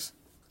themselves.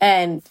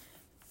 And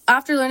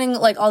after learning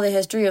like all the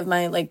history of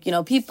my like,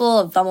 people,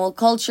 of Tamil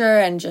culture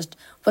and just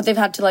what they've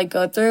had to like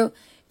go through,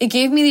 it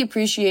gave me the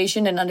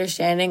appreciation and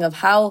understanding of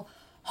how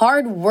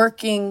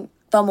hardworking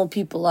Tamil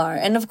people are.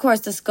 And of course,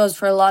 this goes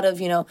for a lot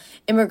of,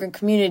 immigrant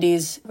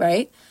communities,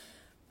 right?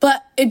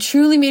 But it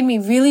truly made me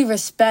really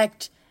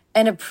respect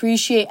and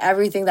appreciate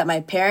everything that my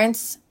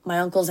parents, my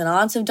uncles and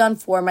aunts have done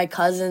for my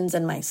cousins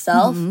and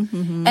myself.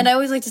 And I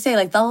always like to say,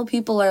 like, Tamil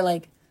people are,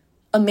 like,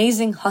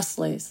 amazing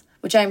hustlers,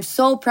 which I'm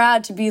so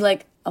proud to be,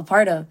 like, a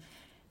part of.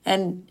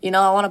 And,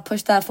 I want to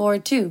push that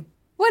forward, too.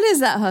 What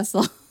is that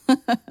hustle?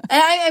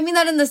 I mean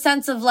that in the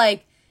sense of,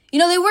 like,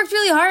 they worked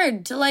really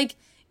hard to, like,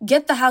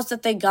 get the house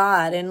that they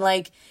got and,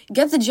 like,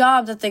 get the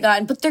job that they got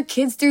and put their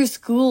kids through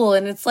school.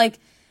 And it's, like,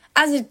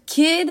 as a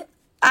kid,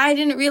 I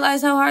didn't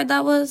realize how hard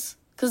that was.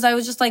 Because I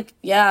was just like,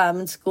 yeah, I'm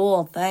in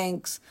school,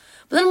 thanks.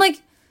 But then I'm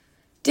like,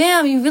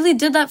 damn, you really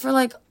did that for,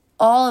 like,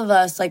 all of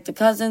us, like, the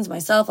cousins,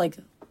 myself. Like,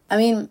 I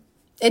mean,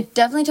 it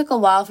definitely took a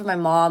while for my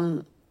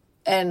mom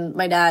and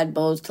my dad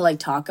both to, like,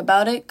 talk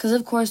about it. Because,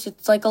 of course,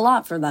 it's, like, a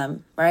lot for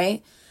them,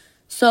 right?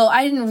 So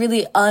I didn't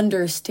really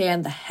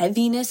understand the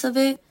heaviness of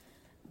it.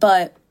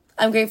 But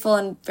I'm grateful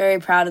and very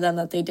proud of them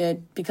that they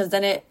did. Because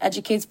then it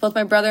educates both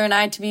my brother and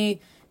I to be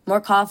more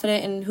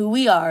confident in who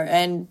we are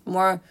and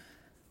more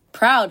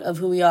proud of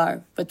who we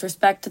are with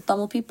respect to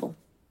Tamil people.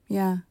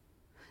 Yeah.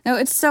 No,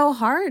 it's so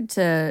hard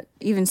to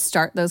even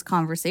start those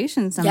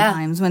conversations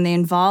sometimes when they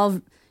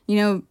involve,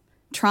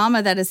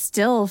 trauma that is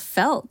still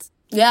felt.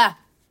 Yeah.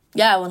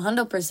 Yeah,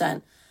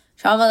 100%.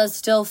 Trauma that's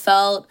still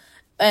felt,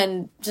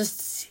 and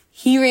just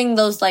hearing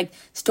those, like,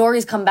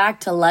 stories come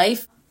back to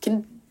life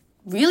can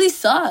really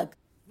suck.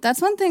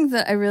 That's one thing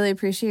that I really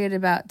appreciate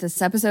about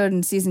this episode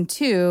in season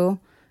 2,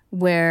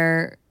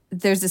 where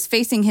there's this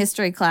facing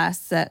history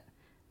class that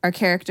our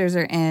characters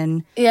are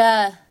in.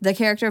 Yeah. The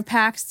character of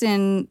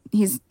Paxton,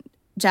 he's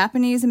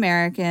Japanese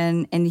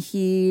American, and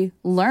he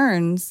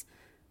learns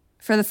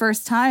for the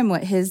first time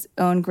what his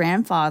own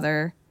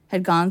grandfather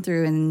had gone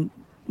through in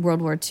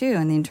World War II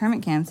in the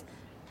internment camps.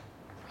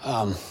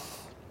 So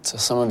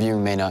some of you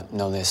may not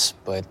know this,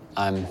 but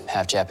I'm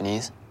half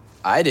Japanese.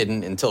 I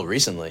didn't until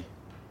recently.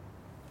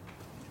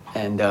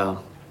 And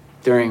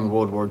during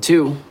World War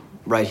II,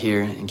 right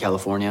here in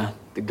California,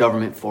 the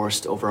government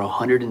forced over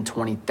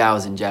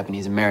 120,000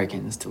 Japanese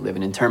Americans to live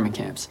in internment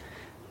camps.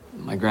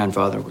 My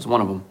grandfather was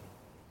one of them.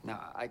 Now,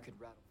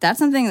 That's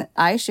something that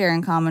I share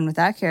in common with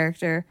that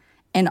character,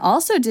 and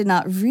also did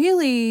not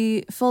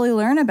really fully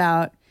learn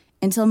about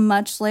until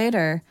much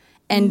later,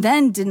 and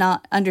then did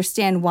not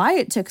understand why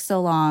it took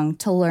so long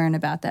to learn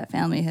about that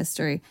family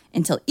history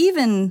until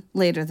even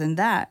later than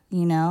that,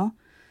 you know?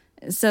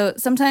 So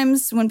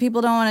sometimes when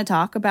people don't want to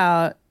talk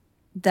about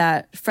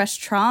that fresh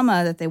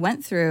trauma that they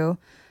went through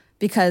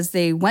because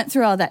they went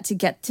through all that to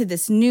get to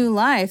this new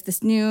life,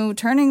 this new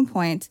turning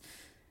point,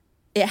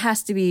 it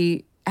has to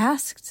be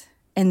asked.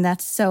 And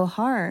that's so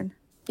hard.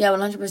 Yeah,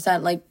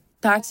 100%. Like,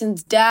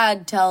 Paxton's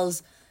dad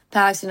tells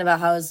Paxton about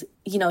how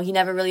he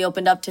never really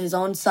opened up to his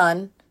own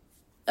son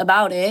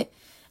about it,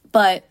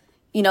 but,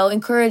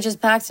 encourages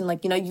Paxton,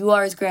 like, you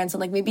are his grandson,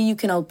 like, maybe you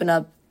can open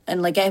up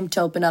and, like, get him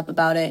to open up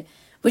about it,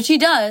 which he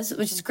does,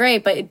 which is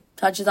great, but it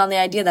touches on the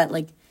idea that,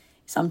 like,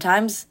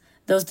 sometimes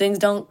those things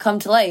don't come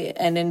to light,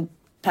 and in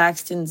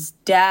Paxton's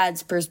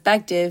dad's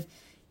perspective,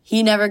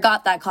 he never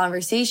got that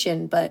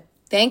conversation, but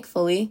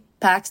thankfully,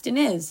 Paxton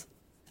is.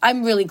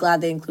 I'm really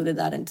glad they included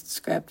that into the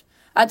script.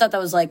 I thought that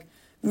was, like,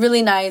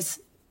 really nice,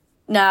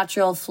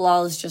 natural,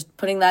 flawless, just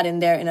putting that in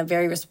there in a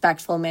very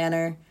respectful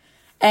manner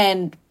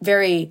and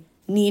very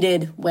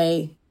needed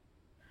way.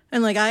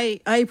 And, like, I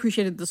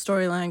appreciated the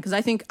storyline because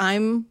I think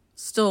I'm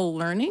still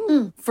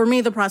learning. For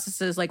me, the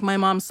process is, like, my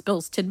mom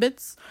spills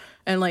tidbits.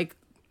 And, like,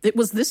 it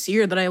was this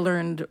year that I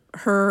learned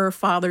her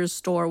father's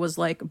store was,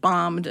 like,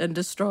 bombed and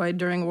destroyed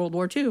during World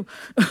War II.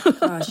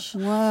 Gosh.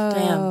 Whoa.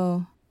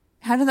 Damn.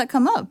 How did that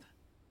come up?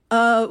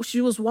 She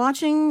was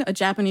watching a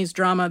Japanese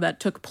drama that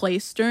took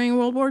place during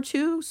World War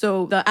II.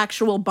 So the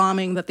actual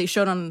bombing that they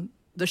showed on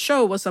the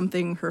show was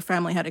something her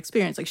family had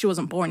experienced. Like, she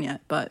wasn't born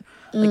yet, but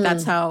like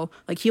that's how,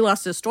 like, he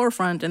lost his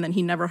storefront and then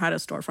he never had a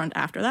storefront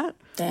after that.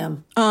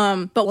 Damn.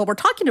 But while we're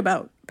talking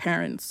about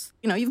parents,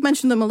 you've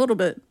mentioned them a little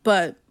bit,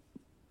 but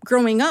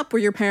growing up, were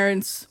your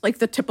parents like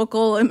the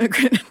typical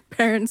immigrant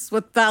parents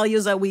with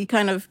values that we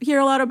kind of hear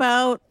a lot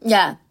about?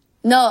 Yeah.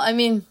 No, I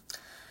mean,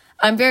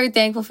 I'm very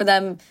thankful for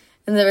them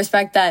in the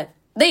respect that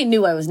they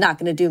knew I was not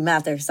going to do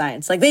math or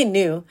science. Like, they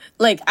knew.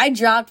 Like, I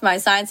dropped my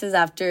sciences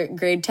after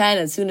grade 10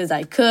 as soon as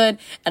I could.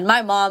 And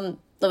my mom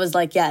was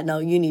like, yeah, no,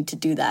 you need to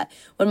do that.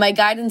 When my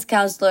guidance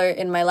counselor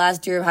in my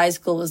last year of high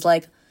school was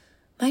like,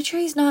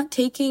 Maitreyi's not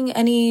taking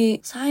any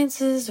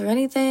sciences or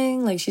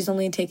anything. Like, she's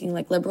only taking,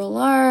 like, liberal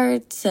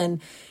arts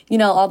and,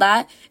 all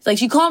that. Like,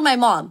 she called my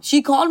mom.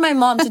 She called my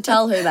mom to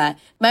tell her that.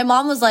 My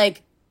mom was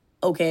like,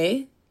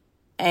 okay.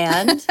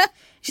 And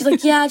she's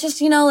like, yeah, just,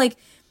 like,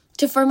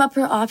 to firm up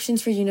her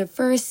options for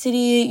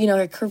university,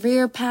 her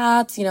career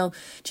paths,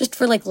 just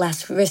for, like,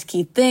 less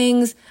risky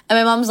things. And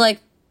my mom's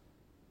like,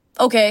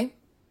 okay,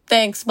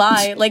 thanks,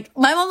 bye. Like,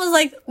 my mom was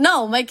like,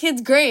 no, my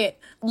kid's great.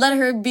 Let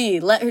her be.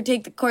 Let her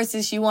take the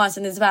courses she wants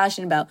and is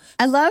passionate about.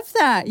 I love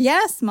that.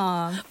 Yes,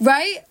 Mom.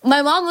 Right?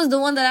 My mom was the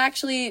one that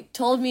actually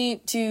told me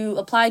to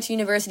apply to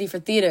university for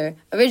theater.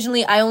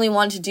 Originally, I only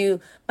wanted to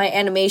do my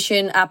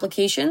animation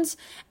applications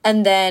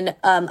and then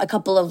a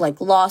couple of,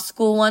 like, law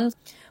school ones.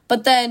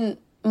 But then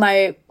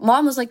my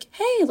mom was like,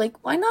 hey,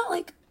 like, why not,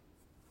 like,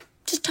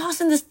 just toss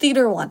in this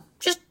theater one?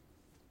 Just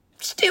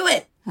do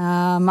it.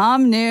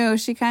 Mom knew.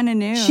 She kind of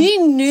knew. She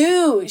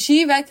knew.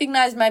 She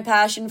recognized my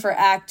passion for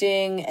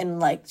acting and,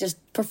 like, just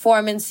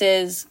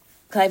performances.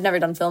 'Cause I've never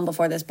done film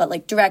before this, but,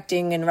 like,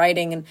 directing and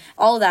writing and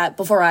all of that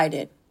before I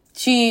did.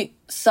 She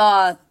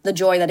saw the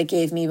joy that it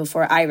gave me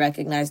before I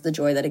recognized the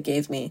joy that it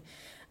gave me.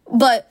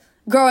 But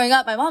growing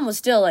up, my mom was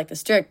still, like, a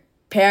strict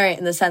parent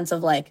in the sense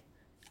of, like,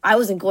 I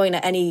wasn't going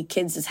to any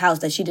kids' house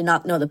that she did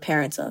not know the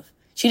parents of.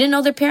 She didn't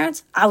know their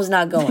parents. I was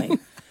not going.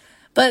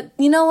 But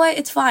you know what?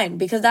 It's fine,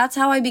 because that's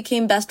how I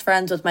became best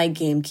friends with my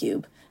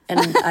GameCube.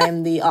 And I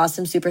am the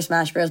awesome Super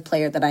Smash Bros.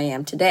 Player that I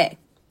am today.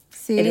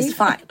 See? It is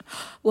fine.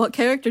 What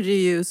character do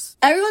you use?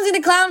 Everyone's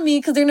going to clown me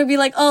because they're going to be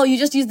like, oh, you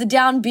just use the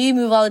down B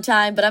move all the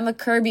time, but I'm a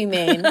Kirby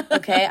main,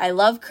 okay? I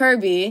love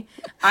Kirby.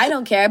 I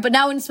don't care. But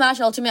now in Smash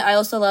Ultimate, I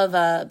also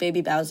love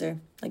Baby Bowser.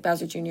 Like,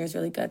 Bowser Jr. is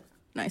really good.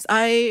 Nice.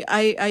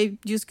 I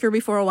used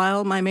Kirby for a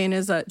while. My main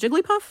is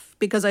Jigglypuff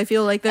because I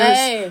feel like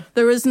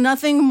there is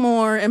nothing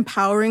more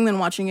empowering than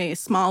watching a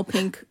small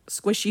pink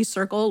squishy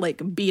circle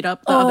like beat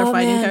up the other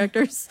fighting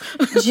characters.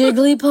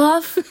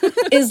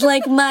 Jigglypuff is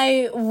like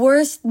my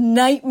worst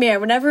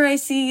nightmare. Whenever I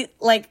see,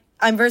 like,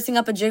 I'm versing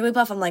up a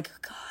Jigglypuff, I'm like,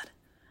 oh,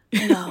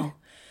 God, no.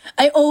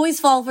 I always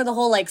fall for the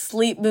whole, like,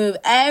 sleep move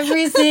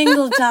every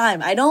single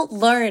time. I don't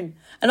learn,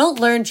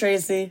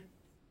 Tracy.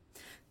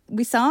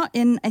 We saw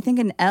in, I think,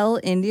 an Elle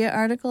India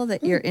article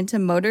that you're into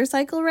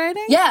motorcycle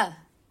riding? Yeah.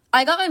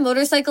 I got my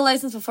motorcycle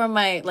license before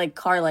my, like,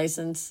 car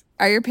license.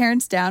 Are your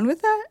parents down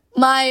with that?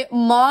 My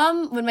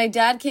mom, when my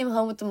dad came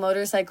home with the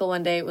motorcycle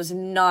one day, was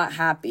not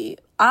happy.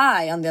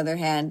 I, on the other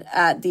hand,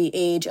 at the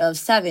age of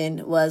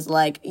 7, was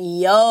like,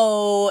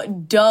 yo,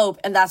 dope.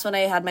 And that's when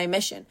I had my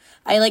mission.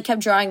 I like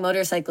kept drawing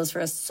motorcycles for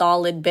a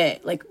solid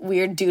bit, like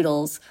weird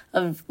doodles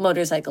of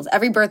motorcycles.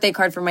 Every birthday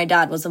card for my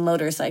dad was a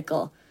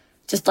motorcycle,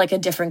 just like a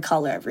different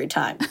color every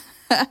time.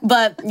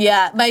 But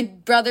yeah, my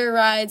brother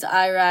rides,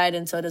 I ride,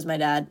 and so does my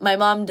dad. My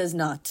mom does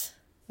not.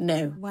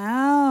 No.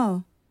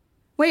 Wow.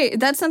 Wait,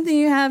 that's something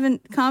you have in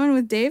common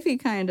with Davey,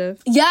 kind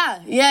of.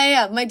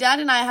 Yeah. My dad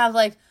and I have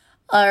like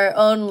our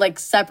own like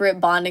separate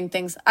bonding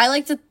things. I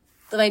like to,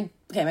 my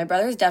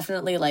brother's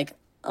definitely like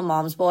a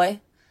mom's boy,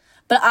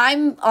 but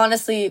I'm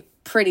honestly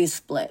pretty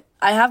split.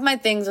 I have my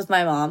things with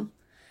my mom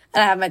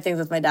and I have my things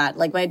with my dad.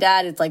 Like my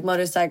dad, it's like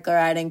motorcycle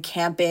riding,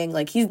 camping.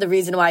 Like he's the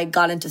reason why I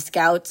got into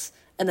scouts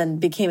and then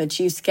became a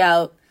Chief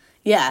Scout.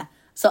 Yeah.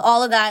 So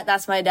all of that,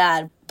 that's my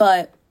dad.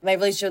 But my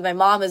relationship with my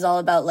mom is all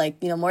about like,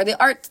 you know, more the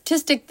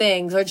artistic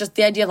things or just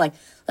the idea of like,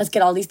 let's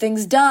get all these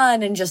things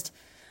done and just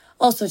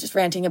also just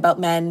ranting about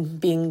men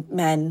being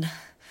men.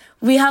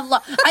 We have, I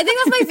think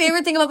that's my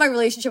favorite thing about my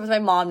relationship with my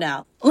mom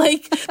now.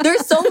 Like,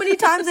 there's so many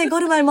times I go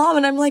to my mom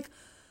and I'm like,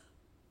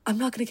 I'm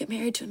not going to get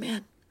married to a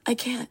man. I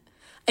can't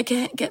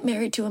get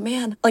married to a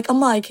man. Like,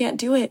 Amma, I can't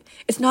do it.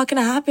 It's not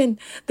going to happen.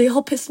 They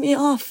all piss me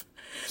off.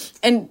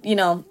 And, you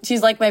know,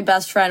 she's like my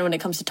best friend when it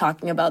comes to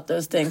talking about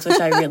those things, which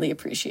I really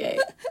appreciate.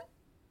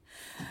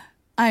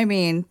 I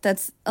mean,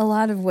 that's a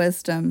lot of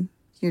wisdom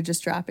you're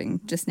just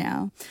dropping just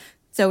now.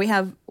 So we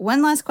have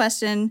one last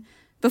question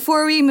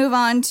before we move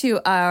on to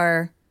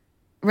our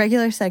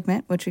regular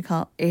segment, which we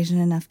call Asian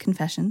Enough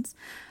Confessions.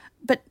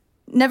 But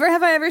Never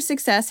Have I Ever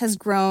Success has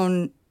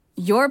grown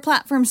your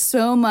platform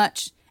so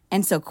much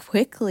and so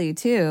quickly,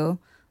 too.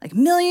 Like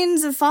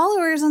millions of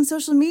followers on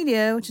social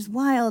media, which is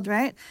wild,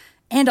 right?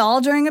 And all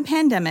during a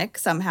pandemic.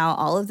 Somehow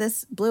all of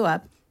this blew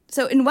up.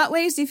 So in what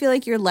ways do you feel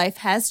like your life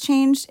has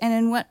changed? And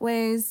in what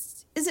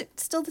ways is it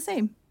still the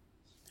same?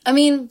 I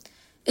mean,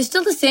 it's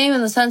still the same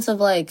in the sense of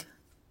like,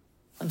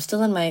 I'm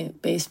still in my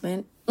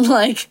basement.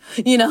 Like,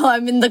 you know,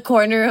 I'm in the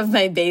corner of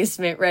my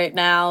basement right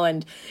now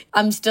and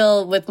I'm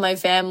still with my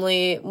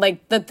family.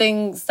 Like the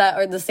things that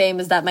are the same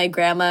is that my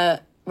grandma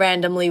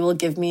randomly will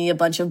give me a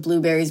bunch of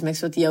blueberries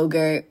mixed with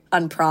yogurt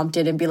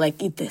unprompted and be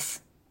like, eat this.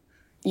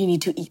 You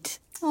need to eat.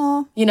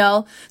 Aww. You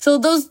know? So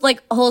those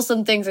like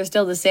wholesome things are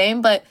still the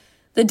same, but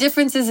the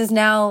difference is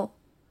now,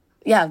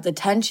 the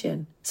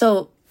tension.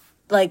 So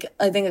like,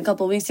 I think a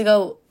couple of weeks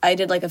ago, I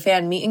did like a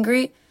fan meet and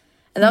greet.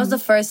 And that was the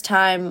first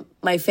time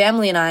my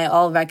family and I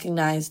all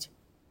recognized,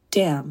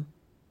 damn,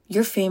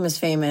 you're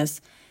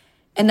famous.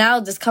 And now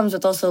this comes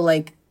with also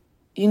like,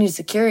 you need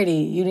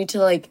security. You need to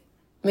like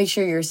make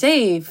sure you're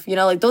safe, you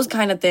know, like those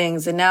kind of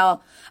things. And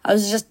now I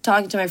was just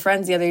talking to my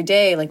friends the other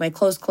day, like my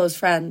close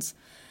friends.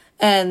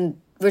 And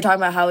we were talking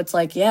about how it's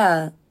like,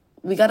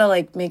 we got to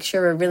like make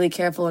sure we're really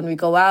careful when we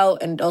go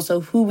out and also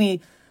who we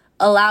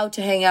allow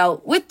to hang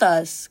out with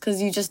us.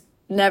 Because you just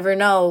never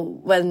know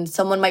when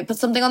someone might put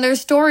something on their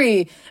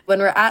story when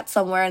we're at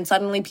somewhere and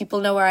suddenly people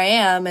know where I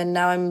am and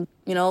now I'm,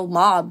 you know,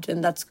 mobbed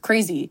and that's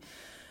crazy.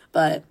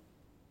 But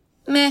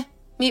meet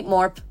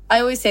Morp. I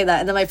always say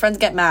that and then my friends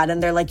get mad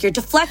and they're like, you're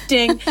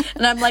deflecting.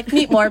 And I'm like,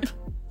 meet Morp.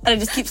 And I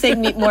just keep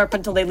saying meet Morp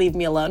until they leave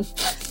me alone.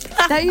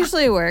 That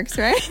usually works,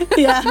 right?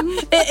 Yeah.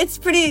 It's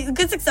pretty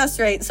good success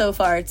rate so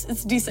far.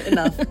 It's decent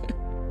enough.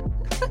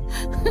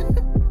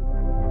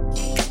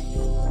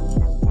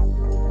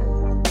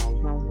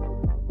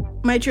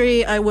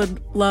 Maitreyi, I would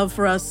love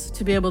for us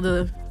to be able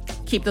to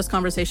keep this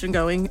conversation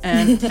going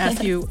and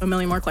ask you a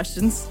million more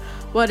questions.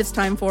 But it's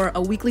time for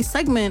a weekly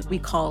segment we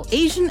call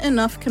Asian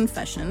Enough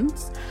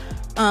Confessions.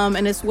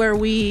 And it's where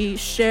we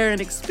share an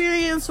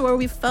experience where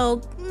we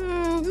felt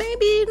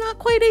maybe not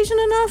quite Asian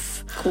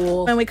enough.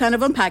 Cool. And we kind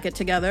of unpack it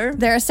together.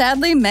 There are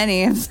sadly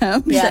many of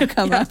them that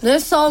come up.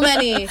 There's so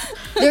many.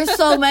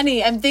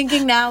 I'm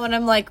thinking now and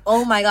I'm like,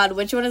 oh my God,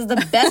 which one is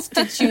the best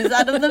to choose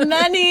out of the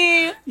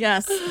many?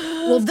 Yes.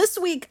 Well, this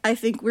week, I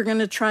think we're going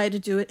to try to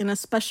do it in a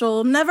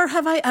special Never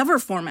Have I Ever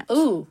format.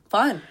 Ooh,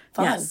 fun.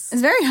 Yes.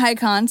 It's very high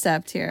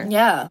concept here.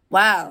 Yeah.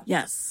 Wow.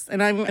 Yes.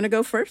 And I'm going to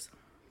go first.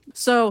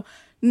 So,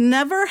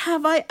 never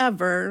have I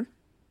ever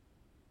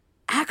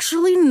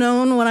actually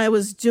known what I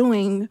was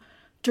doing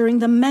during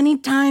the many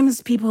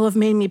times people have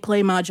made me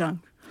play mahjong.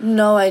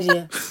 No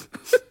idea.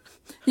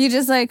 You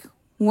just like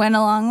went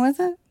along with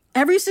it?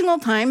 Every single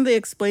time they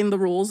explain the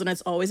rules and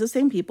it's always the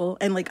same people.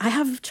 And like I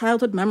have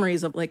childhood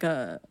memories of like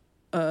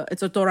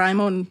it's a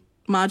Doraemon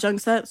mahjong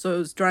set.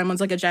 So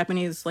Doraemon's like a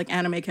Japanese like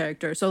anime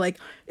character. So like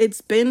it's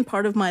been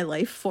part of my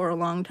life for a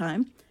long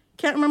time.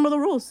 Can't remember the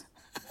rules.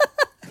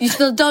 You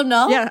still don't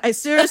know? Yeah, I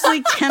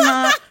seriously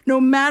cannot.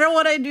 No matter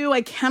what I do,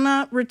 I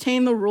cannot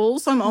retain the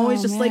rules. So I'm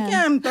always like,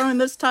 I'm throwing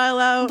this tile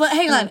out. But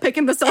hang on.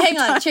 Picking this up. Hang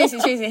on, Tracy,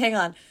 hang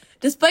on.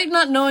 Despite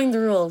not knowing the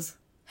rules,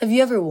 have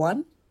you ever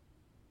won?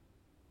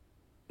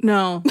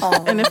 No.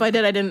 Oh. And if I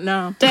did, I didn't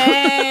know.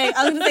 Dang.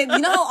 I was going to say,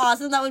 you know how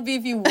awesome that would be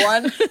if you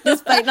won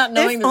despite not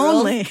knowing the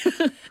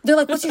rules? They're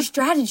like, what's your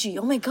strategy?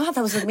 Oh my God,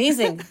 that was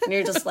amazing. And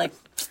you're just like,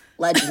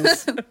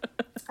 Legends.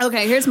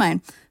 Okay, here's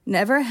mine.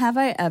 Never have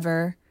I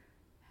ever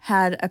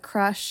had a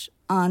crush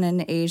on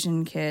an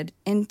Asian kid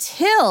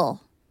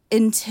until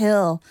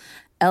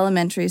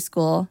elementary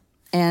school.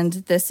 And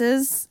this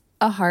is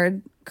a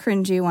hard,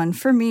 cringy one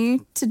for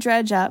me to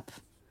dredge up.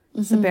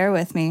 So bear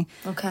with me.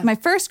 Okay. My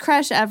first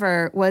crush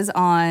ever was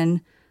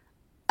on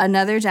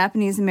another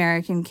Japanese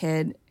American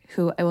kid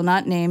who I will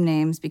not name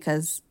names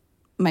because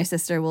my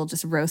sister will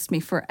just roast me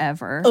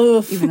forever.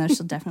 Oof. Even though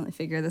she'll definitely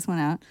figure this one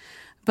out.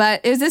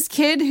 But it was this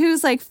kid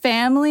whose like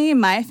family,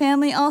 my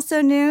family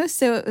also knew.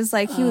 So it was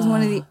like he was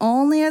one of the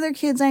only other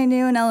kids I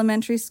knew in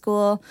elementary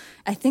school.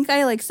 I think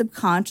I like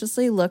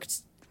subconsciously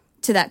looked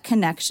to that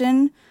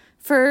connection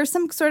for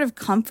some sort of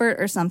comfort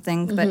or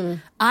something. But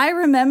I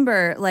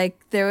remember like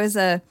there was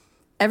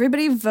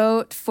everybody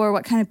vote for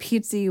what kind of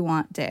pizza you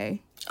want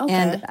day. Okay.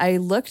 And I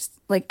looked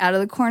like out of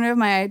the corner of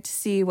my eye to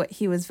see what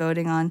he was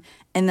voting on.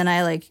 And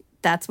then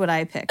that's what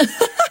I picked.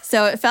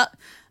 So it felt,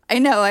 I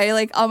know, I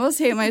like almost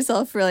hate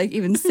myself for like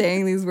even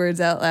saying these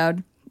words out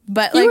loud.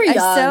 But like, You were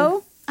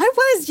young. I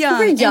was young.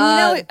 You were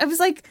young. And I was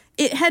like,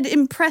 it had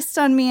impressed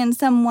on me in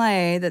some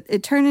way that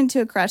it turned into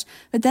a crush.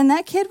 But then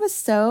that kid was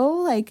so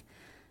like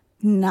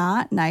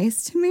not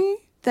nice to me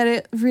that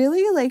it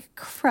really like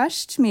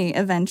crushed me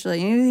eventually.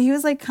 He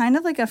was like kind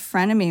of like a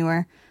frenemy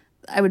where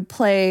I would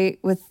play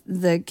with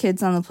the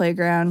kids on the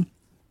playground,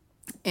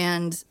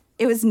 and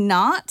it was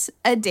not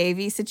a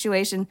Davy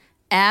situation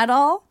at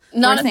all.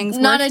 Not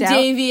a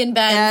Davy and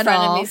Ben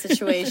frenemy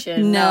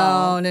situation.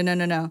 No.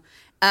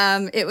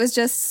 It was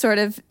just sort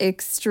of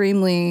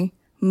extremely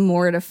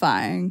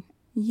mortifying.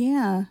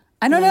 Yeah.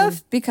 I don't know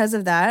if because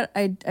of that,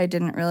 I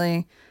didn't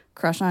really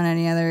crush on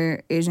any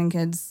other Asian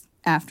kids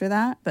after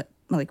that, but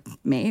like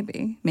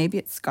maybe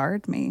it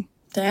scarred me.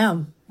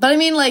 Damn. But I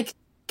mean, like,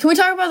 can we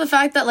talk about the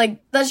fact that like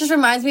that just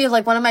reminds me of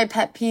like one of my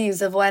pet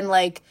peeves of when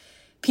like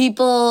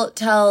people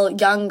tell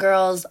young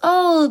girls,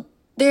 oh,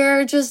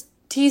 they're just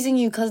teasing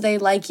you because they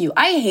like you.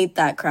 I hate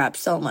that crap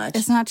so much.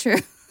 It's not true.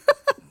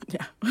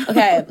 Yeah.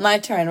 Okay, my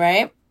turn,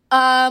 right?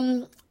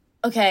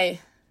 Okay.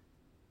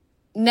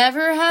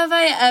 Never have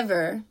I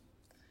ever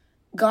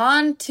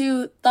gone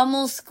to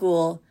Tamil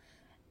school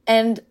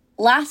and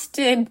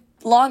lasted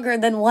longer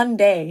than one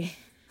day.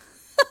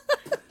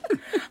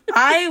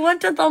 I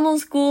went to Tamil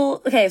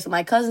school. Okay, so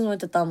my cousins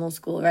went to Tamil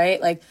school,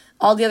 right? Like,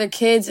 all the other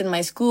kids in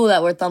my school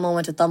that were Tamil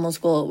went to Tamil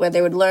school, where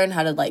they would learn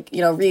how to, like, you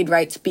know, read,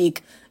 write,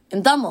 speak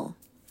in Tamil.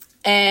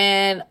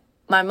 And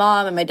my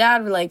mom and my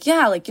dad were like,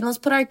 yeah, like, you know, let's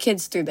put our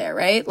kids through there,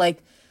 right?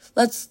 Like,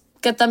 let's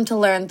get them to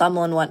learn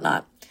Tamil and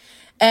whatnot.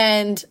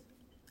 And,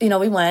 you know,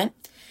 we went.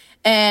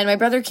 And my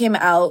brother came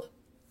out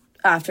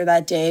after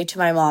that day to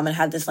my mom and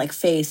had this, like,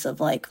 face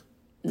of, like,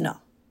 no,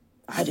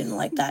 I didn't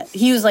like that.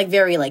 He was, like,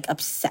 very, like,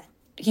 upset.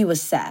 He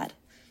was sad.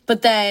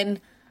 But then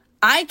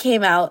I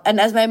came out, and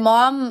as my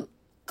mom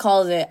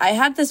calls it, I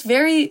had this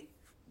very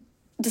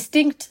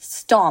distinct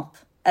stomp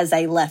as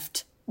I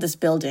left this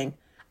building.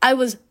 I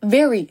was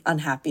very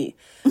unhappy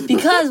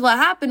because what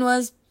happened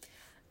was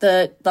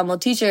the Tamil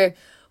teacher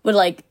would,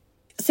 like,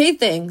 say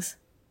things,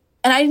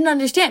 and I didn't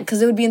understand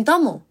because it would be in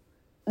Tamil.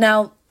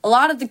 Now, a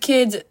lot of the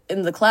kids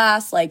in the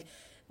class, like,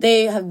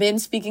 they have been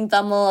speaking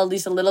Tamil at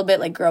least a little bit,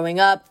 like, growing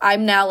up.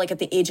 I'm now, like, at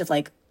the age of,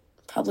 like,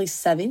 probably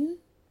 7.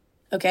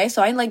 Okay,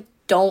 so I, like,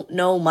 don't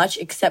know much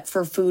except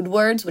for food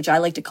words, which I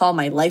like to call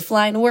my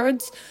lifeline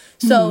words.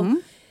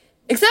 So,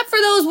 except for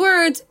those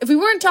words, if we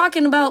weren't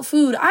talking about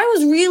food, I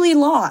was really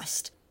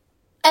lost.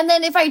 And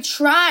then if I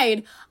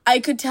tried, I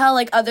could tell,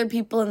 like, other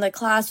people in the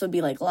class would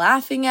be, like,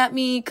 laughing at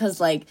me because,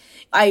 like,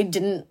 I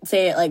didn't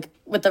say it, like,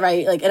 with the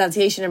right, like,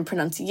 enunciation and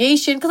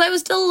pronunciation because I was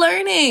still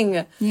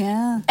learning.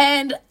 Yeah.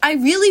 And I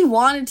really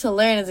wanted to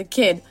learn as a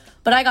kid,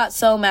 but I got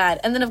so mad.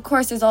 And then, of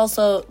course, there's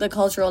also the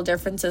cultural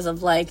differences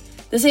of, like,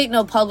 this ain't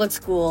no public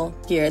school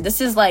here.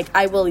 This is, like,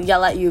 I will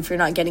yell at you if you're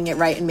not getting it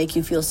right and make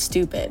you feel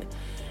stupid.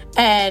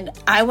 And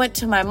I went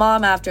to my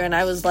mom after, and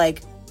I was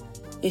like,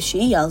 if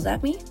she yells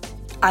at me,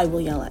 I will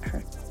yell at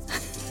her.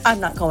 I'm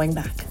not going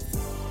back.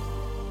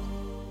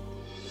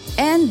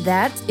 And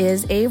that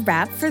is a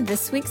wrap for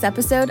this week's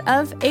episode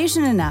of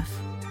Asian Enough.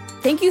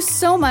 Thank you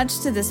so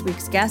much to this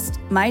week's guest,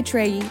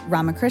 Maitreyi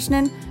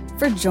Ramakrishnan,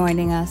 for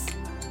joining us.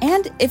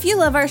 And if you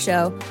love our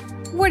show,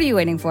 what are you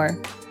waiting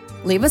for?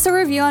 Leave us a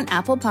review on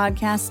Apple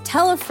Podcasts,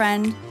 tell a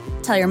friend,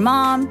 tell your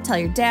mom, tell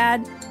your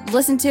dad,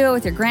 listen to it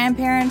with your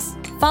grandparents,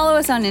 follow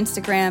us on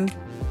Instagram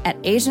at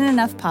Asian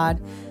Enough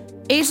Pod.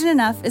 Asian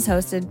Enough is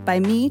hosted by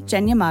me,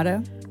 Jen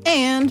Yamato.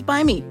 And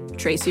by me,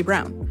 Tracy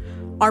Brown.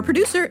 Our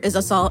producer is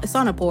Asal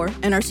Isanapur,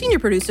 and our senior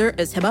producer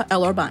is Hiba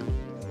El-Orban.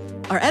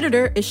 Our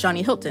editor is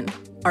Shani Hilton.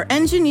 Our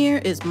engineer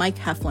is Mike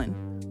Heflin.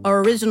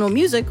 Our original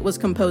music was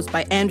composed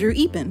by Andrew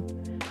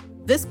Epen.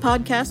 This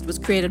podcast was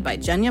created by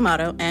Jen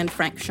Yamato and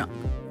Frank Schunk.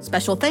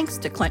 Special thanks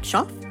to Clint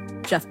Schaff,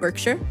 Jeff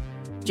Berkshire,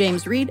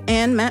 James Reed,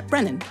 and Matt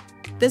Brennan.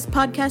 This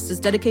podcast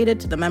is dedicated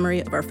to the memory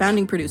of our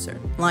founding producer,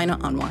 Lina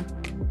Anwar.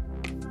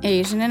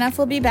 Asian Enough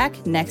will be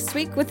back next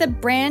week with a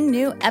brand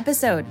new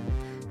episode.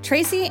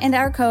 Tracy and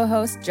our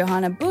co-host,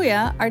 Johanna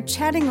Bouya, are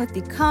chatting with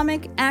the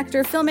comic,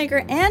 actor,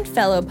 filmmaker, and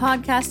fellow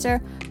podcaster,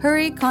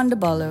 Hari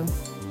Kondabolu.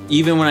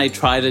 Even when I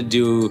try to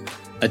do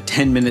a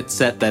 10-minute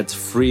set that's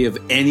free of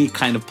any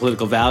kind of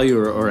political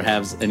value or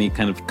has any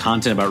kind of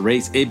content about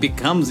race, it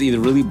becomes either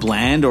really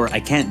bland or I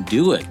can't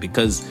do it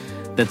because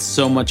that's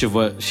so much of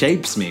what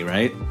shapes me,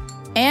 right?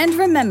 And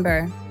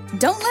remember,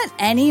 don't let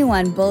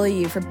anyone bully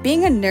you for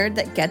being a nerd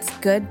that gets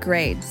good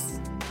grades.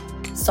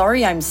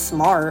 Sorry I'm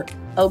smart,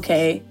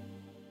 okay?